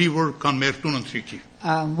 Հրավիրի որ կան մեր տուն ընթրիքի։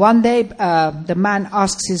 One day, the man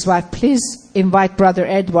asks his wife, please invite Brother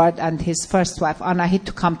Edward and his first wife, Anahit,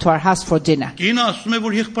 to come to our house for dinner. Կինը ասում է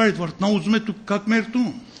որ եղբայր Էդվարդ, նա ուզում է դուք գաք մեր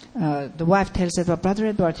տուն։ The wife tells Edward, Brother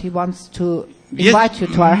Edward, he wants to invite you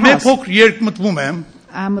to our Ես house. փոքր երկմտվում եմ,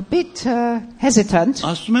 I'm a bit hesitant.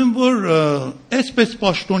 ասում եմ որ այսպես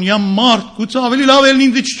պաշտոնյա մարդ գուցե ավելի լավ է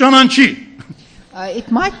ինձ չճանաչի։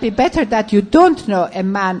 It might be better that you don't know a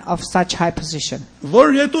man of such high position.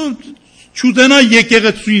 Որ հետո չուզենա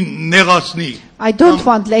եկեղեցին նեղացնի։ I don't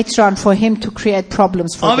want later on for him to create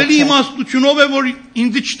problems for the Ավելի church. իմաստությունով է որ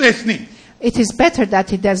ինձ չտեսնի։ It is better that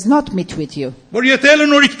he does not meet with you, Որ եթե էլ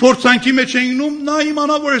նորից փորձանքի մեջ են գնում, նա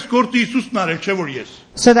իմանա որ այս գործը Հիսուսն արել, չէ որ ես։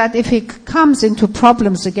 so that if he comes into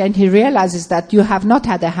problems again, he realizes that you have not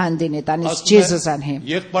had a hand in it and it's Jesus and him.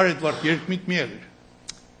 Եղբայր Էդվարդ երկմիտ մի եղիր։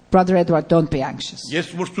 Brother Edward, don't be anxious. Ես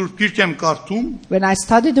որ Սուրբ Գիրք եմ կարդում, When I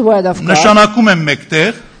study the Word of God, նշանակում եմ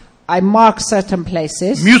մեկտեղ, I mark certain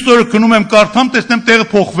places. մյուս օրը գնում եմ կարդամ, տեսնեմ տեղը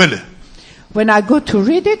փոխվել է։ When I go to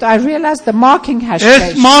read it, I realize the marking has Այս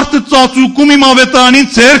changed. մարդը ծածուկում իմ ավետարանին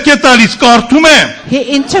ձեռք է տալիս, կարդում եմ։ He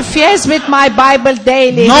interferes with my Bible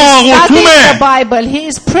daily. No, He studies աղոթում է։ the Bible. He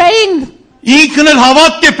is praying. Ինքն էլ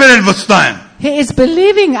հավատք է բերել վստահ եմ։ He is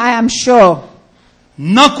believing, I am sure.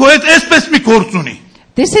 Նա քո հետ այսպես մի գործ ունի։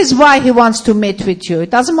 This is why he wants to meet with you. He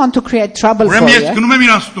doesn't want to create trouble for Ուրեմն ես you. գնում եմ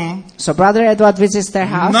իրանց տուն, So Brother Edward visits their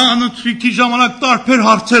house. Նա անցրիկի ժամանակ տարբեր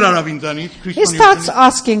հարցեր արավ ինձանից He starts քրիստոնեություն։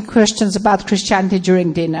 asking questions about Christianity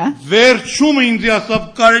during dinner. Վերջում ինձ ասավ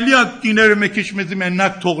կարելի է կիները մի քիչ մեզի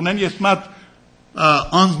մենակ թողնեն, ես մատ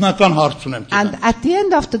անձնական հարց ունեմ And քեզ։ at the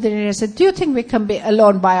end of the dinner, he said, do you think we can be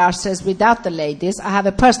alone by ourselves without the ladies? I have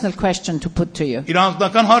a personal question to put to you. Իր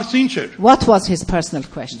անձնական հարցը ինչ էր։ What was his personal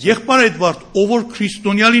question? Եղբայր Էդվարդ, ով որ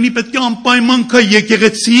քրիստոնյա լինի, պետք է անպայման կա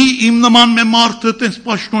եկեղեցի, իմ նման մի մարդը տես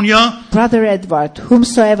պաշտոնյա, Brother Edward,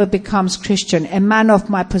 whomsoever becomes Christian, a man of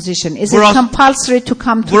my position, is it Որ compulsory to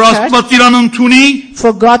come to որ church Աստված իրան ընդունի,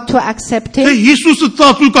 for God to accept թե him? Հիսուսը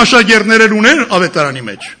ծածուկ աշակերտներ էր ուներ ավետարանի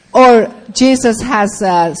մեջ։ Or Jesus has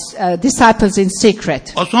disciples in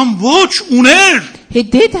secret? Ասամ ոչ ուներ։ He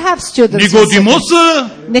did have students in secret.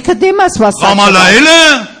 Նիկոդիմոսը, Nicodemus was such a man.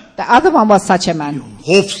 Գամալիելը, The other one was such a man.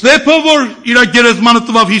 Հովսեփը, որ իր գերեզմանը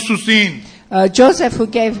տվավ Հիսուսին։ Joseph, who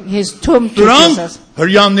gave his tomb to Դրանք Jesus.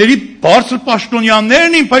 հрьяաների բարձր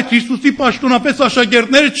պաշտոնյաներն են, բայց Հիսուսի պաշտոնապես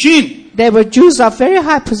աշակերտները չին։ They were Jews of very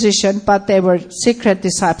high position, but they were secret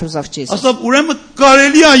disciples of Jesus. Ասավ ուրեմն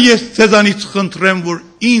կարելի է ես ցեզանից խնդրեմ, որ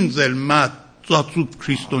ինձ էլ մատ ծածուկ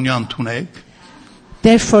քրիստոնյան թունեք։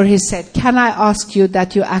 Therefore he said, can I ask you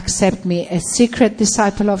that you accept me a secret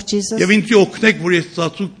disciple of Jesus Եվ ինձ օգնեք, որ ես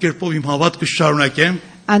ծածուկ կերպով իմ հավատքը շարունակեմ։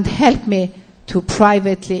 and help me to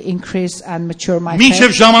privately increase and mature my Մինչև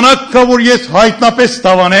faith ժամանակ կա, որ ես հայտնապես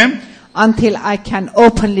ստավանեմ, until I can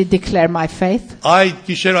openly declare my faith? այդ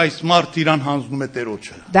գիշեր այս մարդ իրան հանձնում է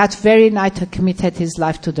Տերոջը։ That very night he committed his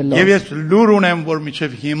life to the Եվ Lord. ես լուր ունեմ, որ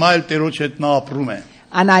մինչև հիմա էլ Տերոջ հետ նա ապրում է։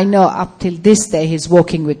 And I know up till this day he's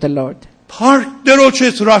walking with the Lord. Փառք Տերոջ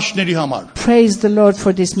ես հրաշների համար։ Praise the Lord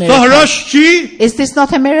for this Սա miracle. հրաշ չի, Is this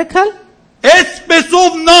not a miracle?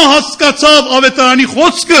 այսպեսով նա հասկացավ ավետարանի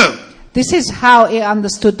խոսքը։ This is how he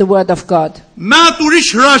understood the word of God. Մատ ուրիշ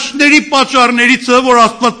հրաշների պատճառներիցը, որ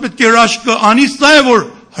Աստված պետք է հրաշ կանի, սա է, որ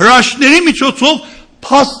հրաշների միջոցով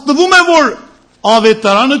փաստվում է, որ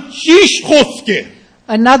ավետարանը ճիշտ խոսք է։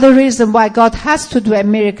 Another reason why God has to do a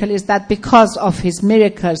miracle is that because of his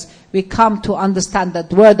miracles, we come to understand that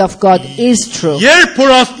the word of God is true. Երբ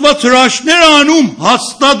որ Աստված հրաշներ է անում,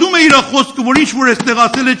 հաստատում է իր խոսքը, որ ինչ որ էստեղ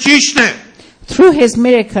ասել է ճիշտ է։ Through his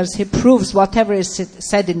miracles, he proves whatever is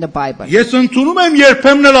said in the Bible. Ես ընդունում եմ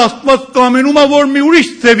երբեմն էլ Աստված կամենում է, որ մի ուրիշ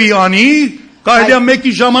ծևի անի, կարելի է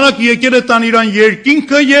մեկի ժամանակ եկել է տան իրան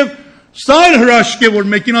երկինքը եւ սա էլ հրաշք է, որ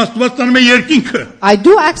մեկին Աստված տանում է երկինքը։ I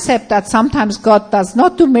do accept that sometimes God does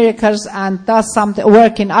not do miracles and does some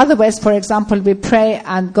work in other ways. For example, we pray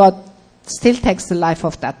and God still takes the life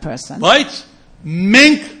of that person. Բայց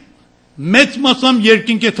մենք մեծ մասամբ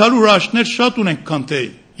երկինք եթալու հրաշքներ շատ ունենք, քան թե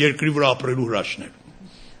երկրի վրա ապրելու հրաշքներ։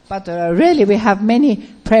 But really we have many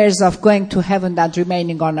prayers of going to heaven than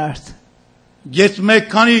remaining on earth. Ես մեկ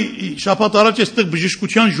քանի շաբաթ առաջ այստեղ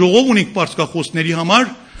բժշկության ժողով ունենք պարսկախոսների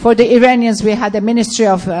համար, For the Iranians, we had a ministry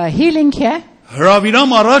of healing here.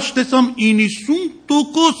 հրավիրամ առաջ տեսամ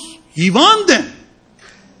 90% հիվանդ են։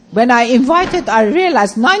 When I invited, I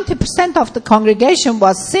realized 90% of the congregation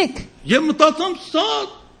was sick. Եվ մտածում սա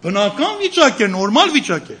բնական վիճակ է, նորմալ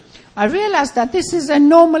վիճակ է։ I realized that this is a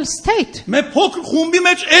normal state. Մեր փոքր խումբի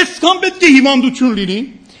մեջ այսքան պետք է հիվանդություն լինի։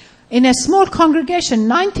 In a small congregation,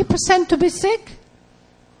 90% to be sick?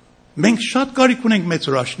 Մենք շատ կարիք ունենք մեծ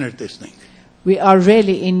հրաշքներ տեսնենք։ We are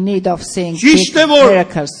really in need of seeing Ճիշտ է, big որ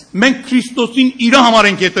miracles. մենք Քրիստոսին իր համար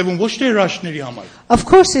ենք հետևում, ոչ թե հրաշքների համար։ Of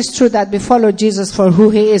course, it's true that we follow Jesus for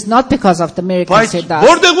who he is, not because of the miracles Բայց he does.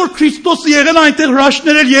 որտեղ որ Քրիստոսը եղել է, այնտեղ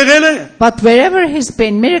հրաշքներ էլ եղել է։ But wherever he's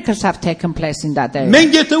been, miracles have taken place in that area.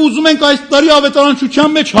 Մենք եթե ուզում ենք այս տարի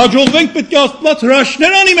ավետարանչության մեջ հաջողվենք, պետք է Աստված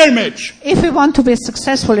հրաշքներ անի մեր մեջ։ If we want to be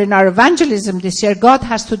successful in our evangelism this year, God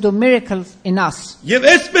has to do miracles in us. Եվ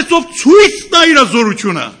այսպեսով ցույց տա իր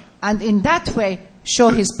զորությունը։ And in that way, show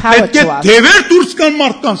his power Պետք է to us. դևեր դուրս կան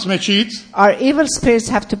մարդկանց մեջից։ Our evil spirits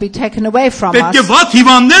have to be taken away from Պետք է us. վատ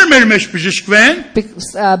հիվանդներ մեր մեջ բժշկվեն։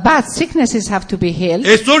 Because, bad sicknesses have to be healed.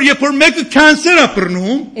 Այսօր երբ որ մեկը կյանսեր է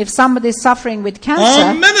բռնում, If somebody is suffering with cancer,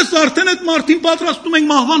 ամենս արդեն այդ մարդին պատրաստում ենք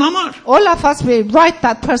մահվան համար, all of us will write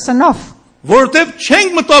that person off. որովհետև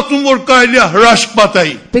չենք մտածում, որ կարելի է հրաշք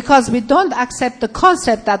պատահի։ Because we don't accept the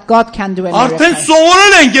concept that God can do a Արդեն miracle.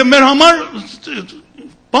 սովորել ենք եւ մեր համար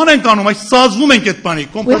բան ենք անում, այս սազվում ենք այդ բանի,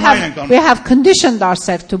 We կոմպրոմայ ենք we անում։ have conditioned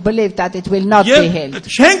ourselves to believe that it will not be Եվ healed.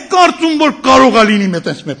 չենք կարծում, որ կարող է լինի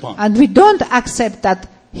մտած մի բան։ And we don't accept that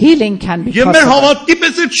healing can be Եվ մեր possible. հավատքի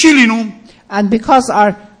պես էլ չի լինում։ And because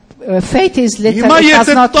our faith is little, Հիմա it does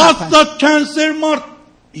եթե not 10 happen. հատ կյանսեր մարդ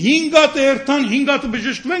 5 հատ երթան, 5 հատ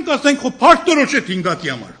բժշկվենք, ասենք խո փառք Տերոջ այդ 5 հատի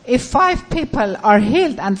համար։ If 5 people are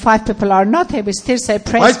healed and 5 people are not, we still say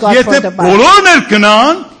praise Բայց God for եթե the Bible. բոլորն էլ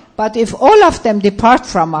գնան, But if all of them depart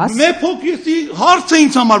from us, Մեփոքրիսի հարց է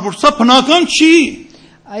ինձ համար, որ սա բնական չի։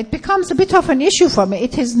 it becomes a bit of an issue for me.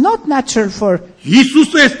 It is not natural for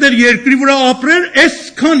Հիսուսը էստեր երկրի վրա ապրեր,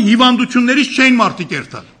 այսքան հիվանդություններից չէին մարդիկ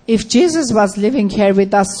երթալ։ if Jesus was living here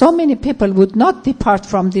with us, so many people would not depart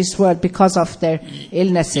from this world because of their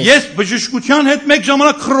illnesses. Ես բժշկության հետ մեկ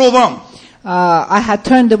ժամանակ խռովամ։ I had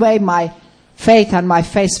turned away my faith and my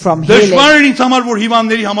face from healing. Դժվար էր ինձ համար, որ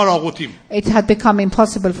հիվանդների համար աղոթիմ։ It had become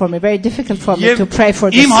impossible for me, very difficult for me to Եվ pray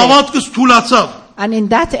for the իմ sick. հավատքս թուլացավ։ And in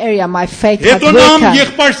that area, my faith had Հետո նամ weakened.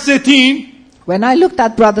 եղբայր Սեթին, When I looked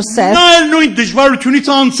at Brother Seth, նա էլ նույն դժվարությունից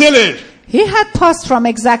անցել էր։ he had passed from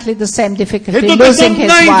exactly the same difficulty, Հետո losing դեպքում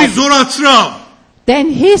his նա ինձ wife. զորացրավ։ Then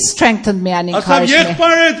he strengthened me and Ասավ encouraged me.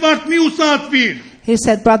 եղբայր Էդվարդ մի ուսատվիր։ He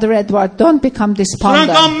said, Brother Edward, don't become Սրանք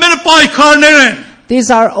despondent. ամենը պայքարներ են։ These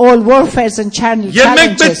are all warfares and Եվ մենք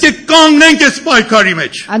challenges. պետք է կանգնենք այս պայքարի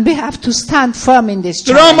մեջ։ And we have to stand firm in this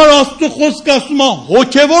Դրա challenge. համար Աստծո խոսքը ասում է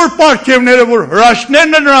հոգևոր պարգևները, որ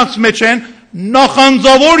հրաշքներն են նրանց մեջ են,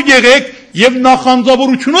 նախանձավոր եղեք եւ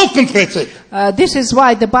նախանձավորությունով կընտրեցեք։ This is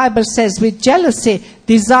why the Bible says, with jealousy,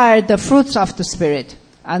 desire the fruits of the Spirit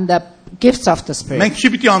and the gifts of the Spirit. Մենք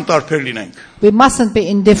չի պիտի անտարբեր լինենք։ We mustn't be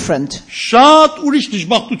indifferent. Շատ ուրիշ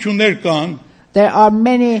դժբախտություններ կան, There are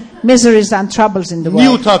many miseries and troubles in the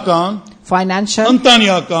world. նյութական, Financial,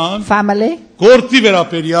 ընտանեկան, family, գործի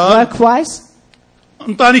վերաբերյալ, work-wise,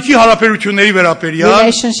 ընտանիքի հարաբերությունների վերաբերյալ,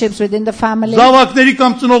 relationships within the family. զավակների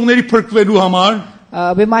կամ ծնողների փրկվելու համար,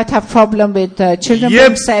 We might have problem with children Yep.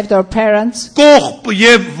 being saved or parents. կողբ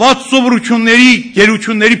եւ վատ սովորությունների,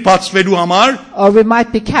 գերությունների բացվելու համար, Or we might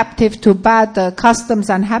be captive to bad customs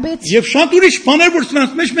and habits. եւ շատ ուրիշ բաներ, որ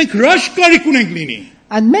սրանց մեջ մենք հրաշք կարիք ունենք լինի։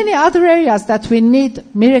 And many other areas that we need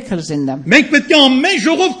miracles in them. Մենք պետք է ամեն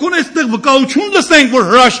ժողով կոն այստեղ վկայություն լսենք, որ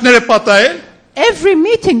հրաշքներ է պատահել, Every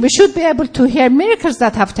meeting we should be able to hear miracles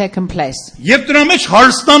that have taken place եւ դրա մեջ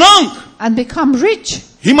հարստանանք։ and become rich.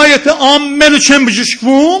 Հիմա եթե ամենը չեն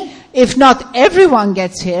բժշկվում, If not everyone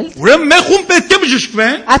gets healed, ուրեմն մեխում պետք է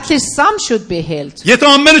բժշկվեն։ at least some should be healed. Եթե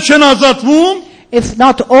ամենը չեն ազատվում, If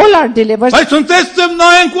not all are delivered, բայց ընտեսեմ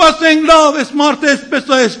նայենք ու ասենք լավ, այս մարդը էսպես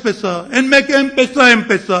է, էսպես է, այն մեկը այնպես է,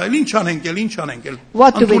 այնպես է, էլ ինչ անենք, էլ ինչ անենք, էլ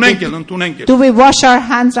What do we ընդունենք, do? էլ ընդունենք։ էլ։ do we wash our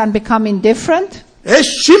hands and become indifferent? Այս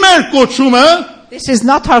չի մեր կոչումը, This is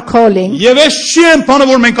not our calling, եւ այս չի այն բանը,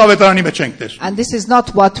 որ մենք ավետարանի մեջ ենք տեսնում։ and this is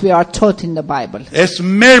not what we are taught in the Bible. Այս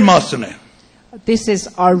մեր մասն է, This is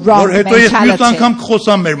our wrong որ հետո ես մյուս mentality. անգամ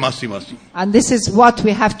կխոսամ մեր մասի մասին։ And this is what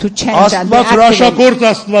we have to change and be Աստված active in. հրաշագործ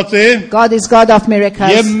Աստված է, God is God of եւ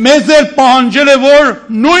miracles, մեզ էլ պահանջել է, որ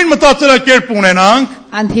նույն մտածելակերպ ունենանք,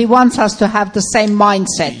 and He wants us to have the same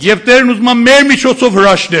mindset. եւ Տերն ուզում է մեր միջոցով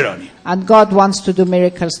հրաշքներ անի։ And God wants to do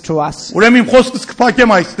miracles through us. Ուրեմն իմ խոսքս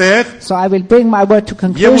կփակեմ այստեղ, So I will bring my word to եւ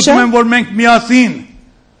ուզում conclusion. եմ, որ մենք միասին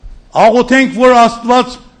աղոթենք, որ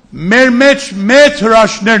Աստված մեր մեջ մեծ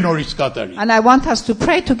հրաշքներ նորից կատարի։ And I want us to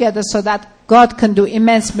pray together so that God can do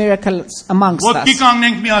immense miracles amongst Ոտքի us.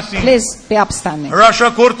 կանգնենք միասին։ Please be upstanding.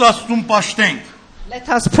 Հրաշագործ Աստծուն պաշտենք։ Let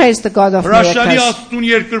us praise the God of Հրաշալի miracles. Աստծուն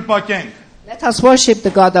երկրպագենք։ Let us worship the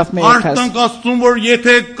God of miracles. Արտանք Աստծուն, որ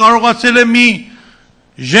եթե կարողացել է մի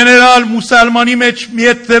ժեներալ մուսալմանի մեջ մի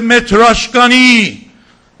մեծ հրաշքանի,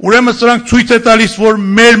 ուրեմն սրանք ցույց է տալիս, որ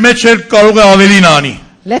մեր մեջ էլ կարող է ավելին անի։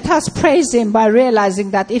 Let us praise Him by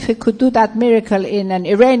realizing that if He could do that miracle in an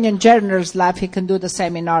Iranian general's life, He can do the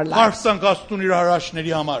same in our lives. Արտանք Աստծուն իր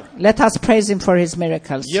հրաշքների համար։ Let us praise Him for His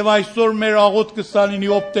miracles. Եվ այսօր մեր աղոթքը սա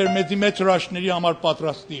լինի, ով Տեր մեծի մեծ հրաշքների համար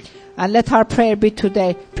պատրաստի։ And let our prayer be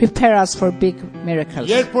today, prepare us for big miracles.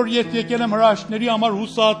 Երբ որ ես եկել եմ հրաշքների համար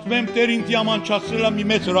հուսատվեմ, Տեր ինձ yamanչացրել է մի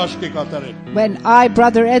մեծ հրաշք է կատարել։ When I,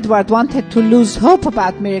 Brother Edward, wanted to lose hope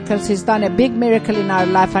about miracles, He's done a big miracle in our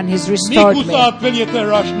life and He's Մի restored me. հուսատվել, եթե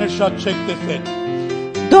հրաշքներ շատ չեք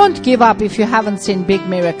տեսել։ Don't give up if you haven't seen big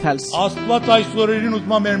miracles. Աստված այս օրերին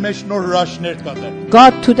ուզում է մեր մեջ նոր հրաշքներ կատարել։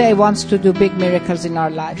 God today wants to do big miracles in our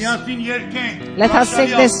lives. Միասին երգենք։ Let us sing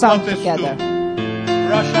Հրաշալի this song Աստված ես together. դու,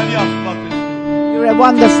 Հրաշալի Աստված ես դու։ You're a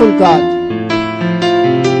wonderful God.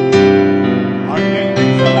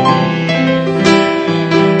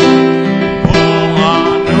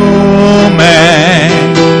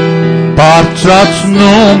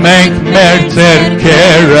 Բարձրացնում ենք մեր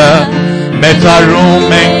ձեռքերը,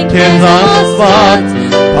 մեծարում ենք քեզ Աստված,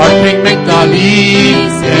 փառք մենք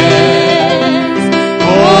տալիս ես,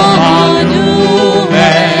 գոհանում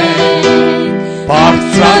ենք,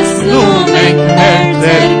 բարձրացնում ենք մեր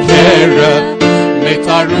ձեռքերը,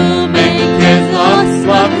 մեծարում ենք քեզ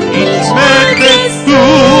Աստված, ինչ մեծ ես դու,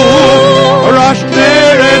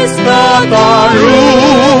 հրաշքներ ես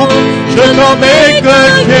կատարում, չկա մեկը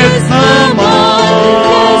քեզ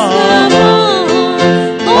նման,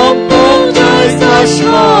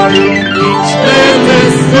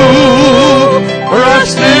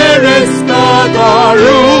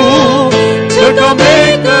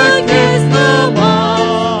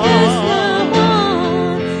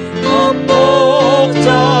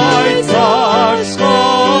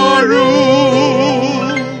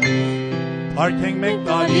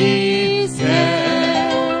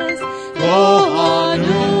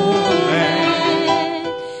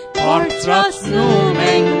 բարձրացնում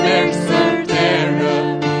ենք մեր սրտերը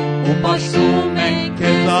ու պաշտում ենք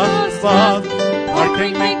քեզ Աստված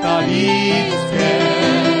Փառքենք մենք տալիս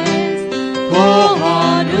քեզ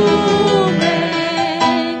գոհանում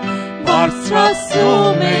ենք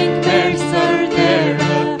բարձրացնում ենք մեր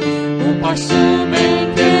սրտերը ու պաշտում ենք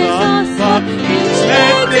քեզ Աստված Ինչ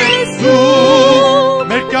մեծ ես դու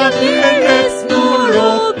մեր կյանքերն ես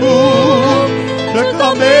նորոգում Չկա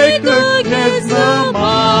մեկը քեզ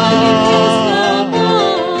նման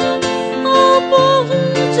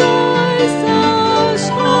ամբողջ այս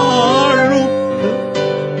աշխարհում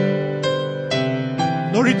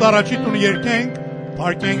Նորից առաջի տուն երկենք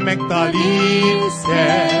Փառքենք մենք տալիս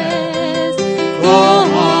քեզ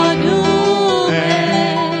գոհանում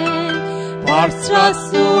ենք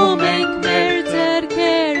բարձրացնում ենք մեր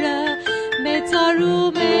ձեռքերը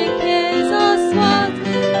մեծարում ենք քեզ Աստված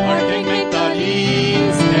Փառքենք մենք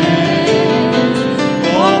տալիս քեզ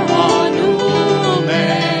գոհանում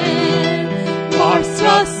ենք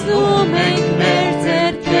բարձրացնում ենք մեր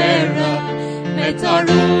ձեռքերը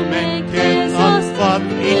մեծարում ենք քեզ Աստված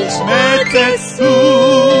Ինչ մեծ ես դու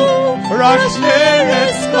հրաշքներ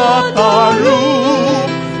ես կատարում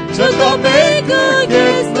Չկա մեկը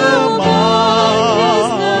քեզ նման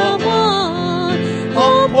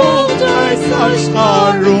ամբողջ այս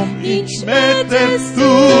աշխարհում Ինչ մեծ ես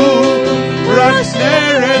դու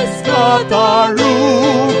հրաշքներ ես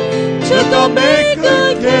կատարում Չկա մեկը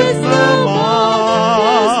քեզ նման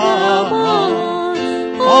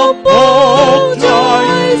ամբողջ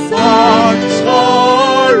այս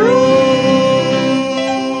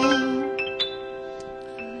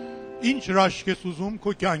աշխարհում Ինչ հրաշք ես ուզում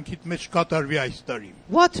քո կյանքիդ մեջ կատարվի այս տարի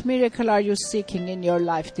What miracle are you seeking in your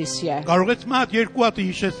life this year? Կարող ես մի հատ երկու հատ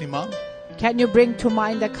հիշես հիմա Can you bring to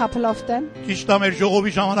mind a couple of them? Ճիշտ է մեր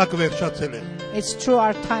ժողովի ժամանակը վերջացել է It's true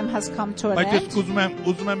our time has come to an Բայց ես end. ուզում եմ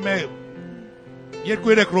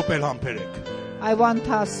 2-3 րոպե համբերեք I want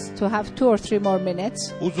us to have 2 or 3 more minutes.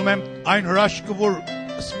 Ուզում եմ այն հրաշքը որ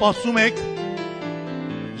սպասում եք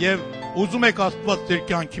եւ ուզում եք Աստված ձեր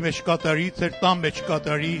կյանքի մեջ կատարի, ձեր տան մեջ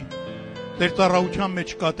կատարի, ձեր ծառայության մեջ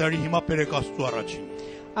կատարի, հիմա բերեք Աստծո առաջին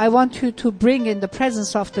I want you to bring in the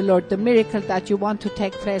presence of the Lord the miracle that you want to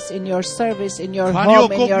take place in your service, in your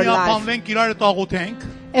home, in your life. Միապանվենք իրար հետ աղոթենք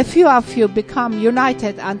A few of you become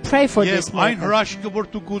united and pray for this եւ այն miracle. հրաշքը որ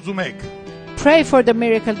դուք ուզում եք Pray for the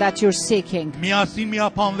miracle that you're seeking. միասին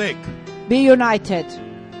միապանվեք Be united.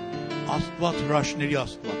 Աստված հրաշքների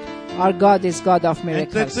Աստված Our God is God of Այդ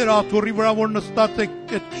miracles. ձեր աթոռի վրա որ նստած եք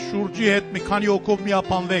այդ շուրջի հետ մի քանի հոգով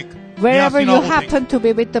միապանվեք Wherever միասին you աղոթենք happen to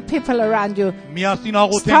be with the people around you, միասին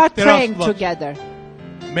աղոթենք start Տեր praying Աստված together.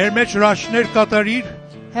 մեր մեջ հրաշքներ կատարիր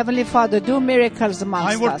Heavenly Father, do miracles այն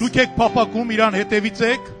amongst որ us. դուք եք փապակում իրան հետևից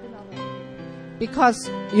եք Because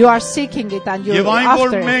you are seeking it and եւ you're այն որ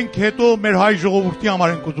after it. մենք հետո մեր հայ ժողովրդի համար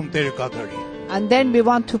ենք ուզում Տերը կատարի And then we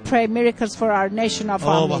want to pray miracles for our nation of ով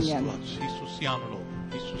Armenia. Աստված Հիսուսի անունով In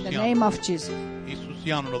the Հիսուսի name of Jesus. Հիսուսի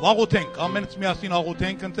անունով աղոթենք ամենից միասին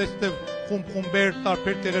աղոթենք ընտեստև խումբեր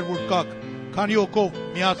տարբեր տեղեր որ կաք քանի հոգով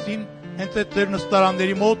միասին հենց այդ ձեր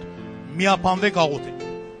նստարանների մոտ միապանվեք աղոթենք